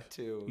faggot Drive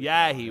too.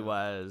 Yeah, he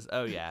was.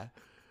 Oh yeah,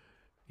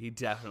 he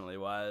definitely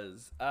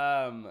was.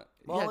 Yeah,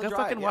 go Drive,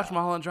 fucking watch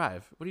Mulholland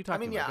Drive. What are you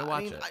talking about? Go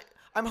watch it.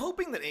 I'm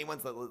hoping that anyone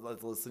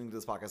that's listening to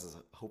this podcast has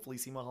hopefully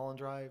seen Mulholland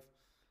Drive.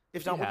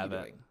 If not, what are you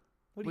doing?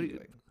 What are you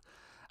doing?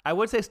 I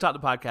would say stop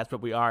the podcast,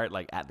 but we are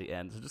like at the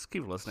end, so just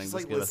keep listening. Just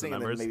like give listening us the and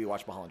numbers. then maybe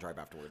watch Mulholland Drive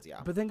afterwards. Yeah.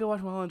 But then go watch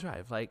Mulholland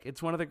Drive. Like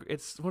it's one of the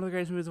greatest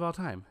movies of all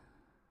time.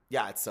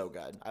 Yeah, it's so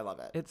good. I love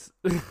it. It's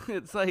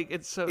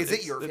it's so. Is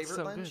it your favorite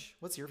so lunch? good.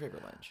 What's your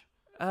favorite lunch?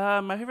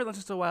 My favorite lunch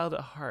is still Wild at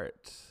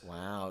Heart.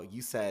 Wow,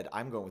 you said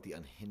I'm going with the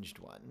unhinged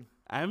one.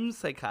 I'm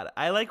psychotic.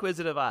 I like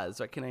Wizard of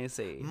Oz. What can I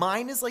say?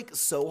 Mine is like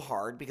so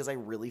hard because I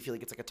really feel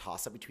like it's like a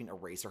toss up between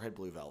Eraserhead,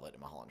 Blue Velvet, and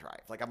Mulholland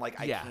Drive. Like I'm like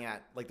I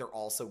can't. Like they're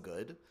all so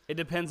good. It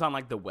depends on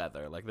like the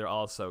weather. Like they're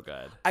all so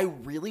good. I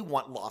really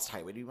want Lost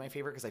Highway to be my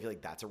favorite because I feel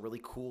like that's a really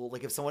cool.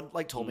 Like if someone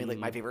like told me like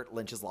my favorite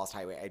lunch is Lost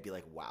Highway, I'd be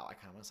like, wow, I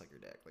kind of want to suck your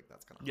dick. Like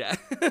that's kind of Yeah.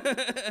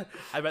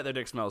 I bet their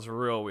dick smells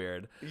real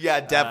weird. Yeah,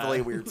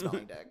 definitely weird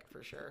smelling dick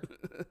for sure.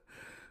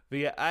 But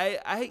yeah,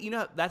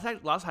 I that's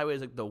like Lost Highway is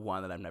like the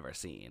one that I've never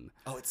seen.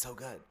 Oh, it's so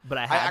good. But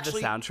I had the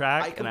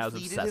soundtrack and I was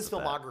obsessed his with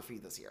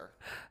filmography this year.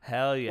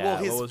 Hell yeah! Well,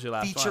 his what was your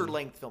last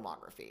feature-length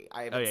filmography.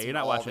 I haven't seen you're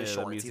not all watching of his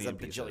the shorts. He's a museum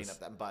bajillion pieces.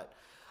 of them. But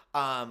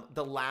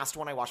the last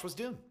one I watched was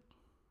Dune.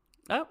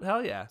 Oh,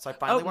 hell yeah. So I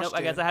finally watched I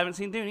Dune. guess I haven't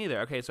seen Dune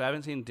either. Okay, so I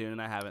haven't seen Dune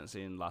and I haven't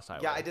seen Lost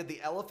Highway. Yeah, I did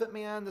The Elephant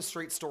Man, The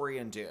Straight Story,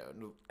 and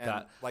Dune.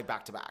 And like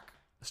back to back.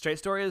 Straight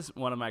Story is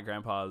one of my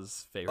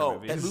grandpa's favorite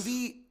movies. That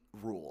movie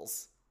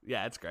rules.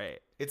 Yeah, it's great.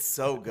 It's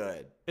so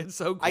good. It's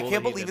so cool. I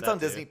can't believe it's on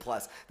Disney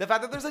Plus. The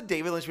fact that there's a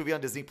David Lynch movie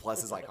on Disney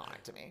Plus is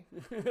iconic to me.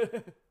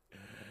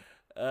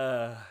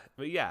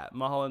 But yeah,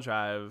 Mulholland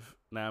Drive,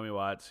 Naomi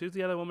Watts. Who's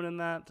the other woman in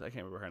that? I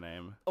can't remember her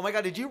name. Oh my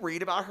god, did you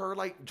read about her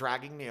like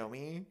dragging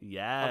Naomi?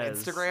 Yes. On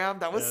Instagram?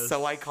 That was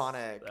so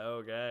iconic.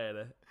 So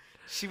good.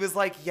 She was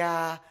like,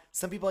 yeah,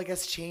 some people I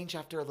guess change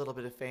after a little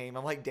bit of fame.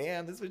 I'm like,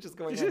 damn, this was just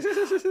going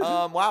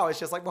on. Wow, it's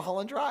just like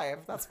Mulholland Drive.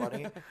 That's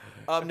funny.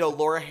 No,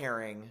 Laura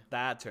Herring.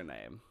 That's her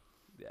name.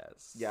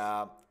 Yes.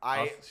 Yeah.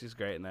 She's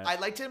great in that. I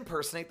like to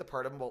impersonate the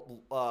part of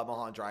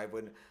Mulholland Drive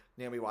when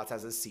Naomi Watts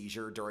has a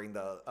seizure during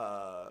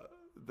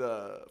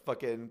the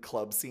fucking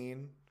club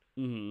scene.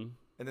 Mm-hmm.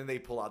 And then they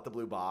pull out the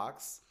blue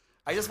box.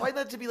 I just find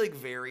that to be like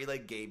very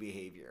like gay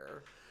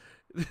behavior.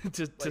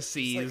 to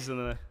seize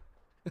and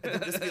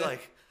then just be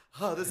like,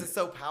 oh, this is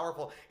so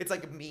powerful. It's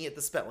like me at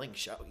the spelling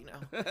show, you know?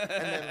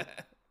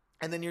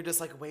 And then you're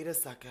just like, wait a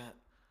second.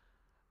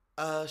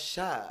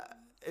 Shut.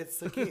 It's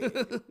so cute.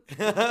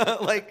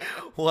 Like,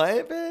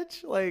 what,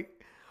 bitch? Like,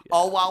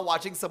 all while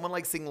watching someone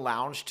like sing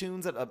lounge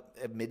tunes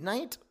at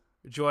midnight?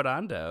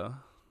 Giordando.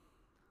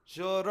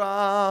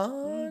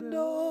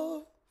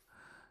 Giordando.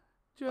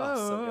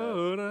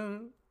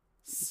 Giordando.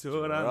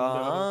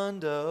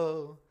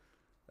 Giordando.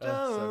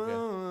 Oh, so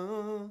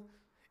good.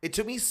 It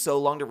took me so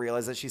long to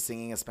realize that she's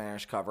singing a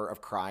Spanish cover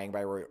of "Crying"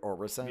 by Roy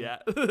Orbison. Yeah.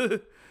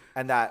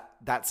 And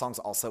that song's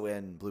also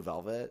in Blue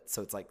Velvet,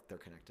 so it's like they're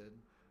connected.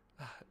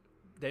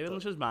 David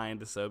Lynch's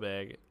mind is so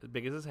big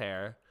as his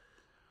hair.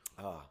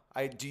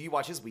 Do you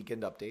watch his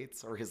weekend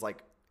updates or his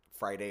like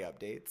Friday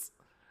updates?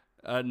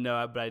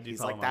 No, but I do. He's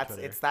follow like, him on that's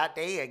Twitter. it's that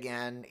day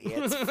again.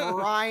 It's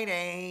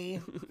Friday.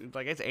 It's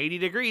like it's 80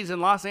 degrees in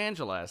Los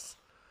Angeles.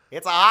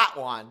 It's a hot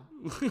one.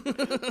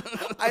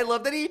 I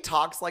love that he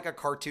talks like a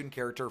cartoon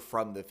character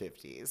from the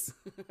 50s.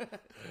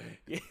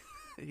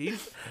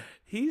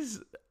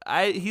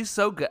 He's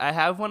so good. I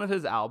have one of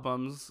his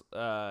albums,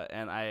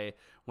 and I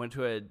went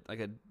to a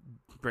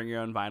bring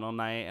your own vinyl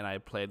night, and I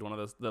played one of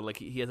those.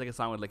 He has like a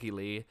song with Licky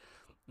Lee,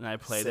 and I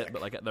played it,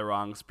 but like at the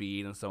wrong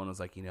speed, and someone was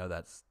like,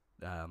 that's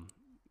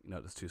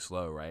that's too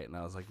slow, right? And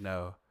I was like,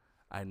 no,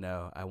 I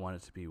know, I want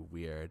it to be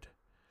weird.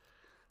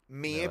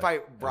 If I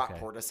brought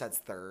Portishead's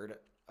Third,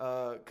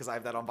 because I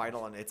have that on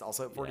vinyl and it's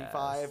also at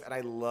 45, and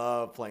I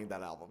love playing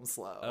that album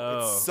slow. Oh.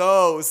 It's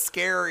so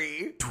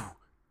scary.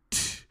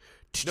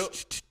 No.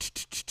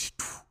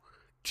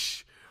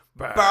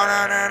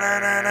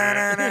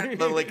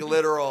 The like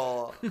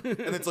literal, and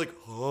it's like,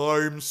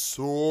 I'm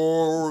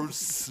so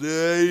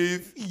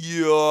safe,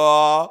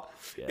 yeah.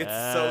 Yes.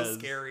 It's so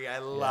scary. I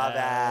love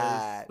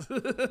that.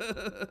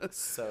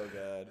 So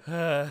good.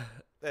 All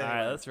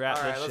right, let's wrap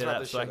this shit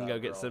up so I can go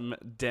get girl. some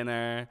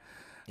dinner.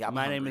 Yeah, I'm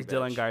My hungry, name is bitch.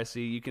 Dylan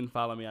Garcia. You can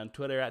follow me on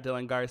Twitter at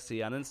Dylan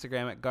Garcia, on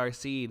Instagram at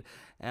Garceed,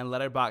 and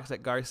Letterboxd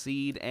at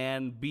Garceed,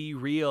 and Be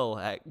Real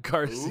at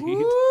Garceed.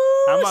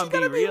 Ooh, I'm on she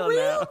gotta Be Real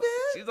now.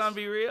 bitch. She's on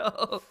Be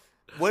Real.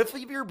 What if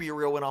your Be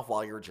Real went off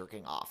while you were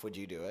jerking off? Would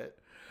you do it?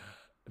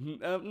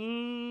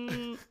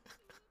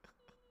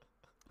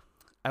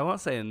 I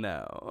won't say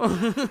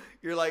no.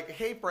 You're like,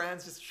 hey,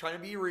 friends, just trying to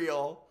be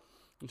real.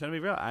 I'm trying to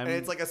be real. And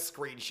it's like a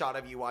screenshot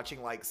of you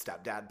watching like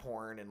stepdad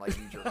porn and like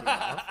you jerking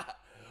off.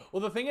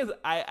 Well, the thing is,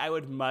 I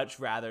would much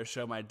rather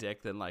show my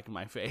dick than like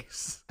my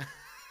face.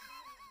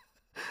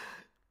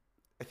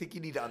 I think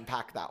you need to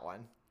unpack that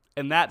one.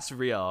 And that's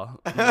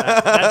real.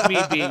 That's me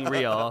being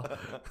real.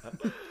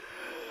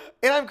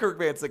 And I'm Kirk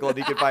Van Sickle, and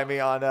you can find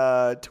me on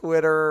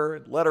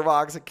Twitter,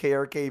 Letterboxd at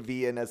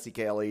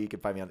KRKVNSCKLE. You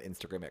can find me on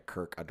Instagram at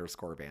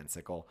Kirk_Van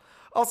Sickle.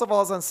 Also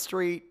follow us on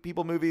Straight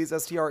People Movies,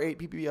 STR8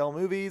 PPL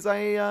Movies. I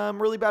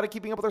am really bad at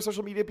keeping up with our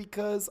social media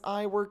because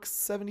I work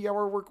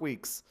 70-hour work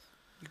weeks.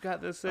 You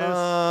got this, sis.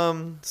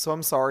 So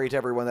I'm sorry to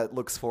everyone that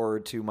looks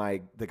forward to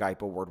the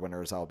Guyp Award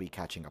winners. I'll be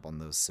catching up on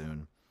those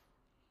soon.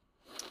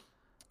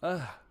 All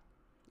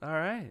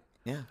right.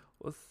 Yeah.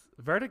 With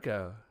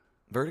Vertigo.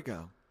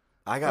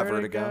 I got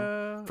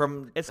Vertigo.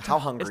 From how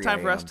hungry It's time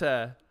I for us am.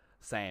 to...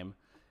 Same.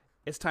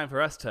 It's time for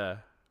us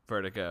to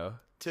Vertigo.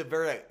 To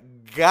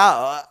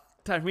Vertigo.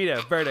 Time for me to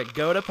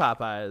Vertigo to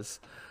Popeyes.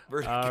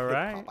 Vertigo All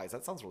right. Popeyes.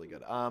 That sounds really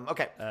good.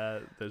 Okay.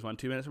 There's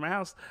 2 minutes from my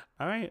house.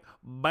 All right.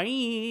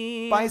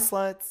 Bye. Bye,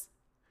 sluts.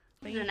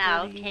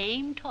 Now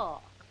came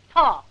talk.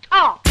 Talk,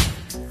 talk.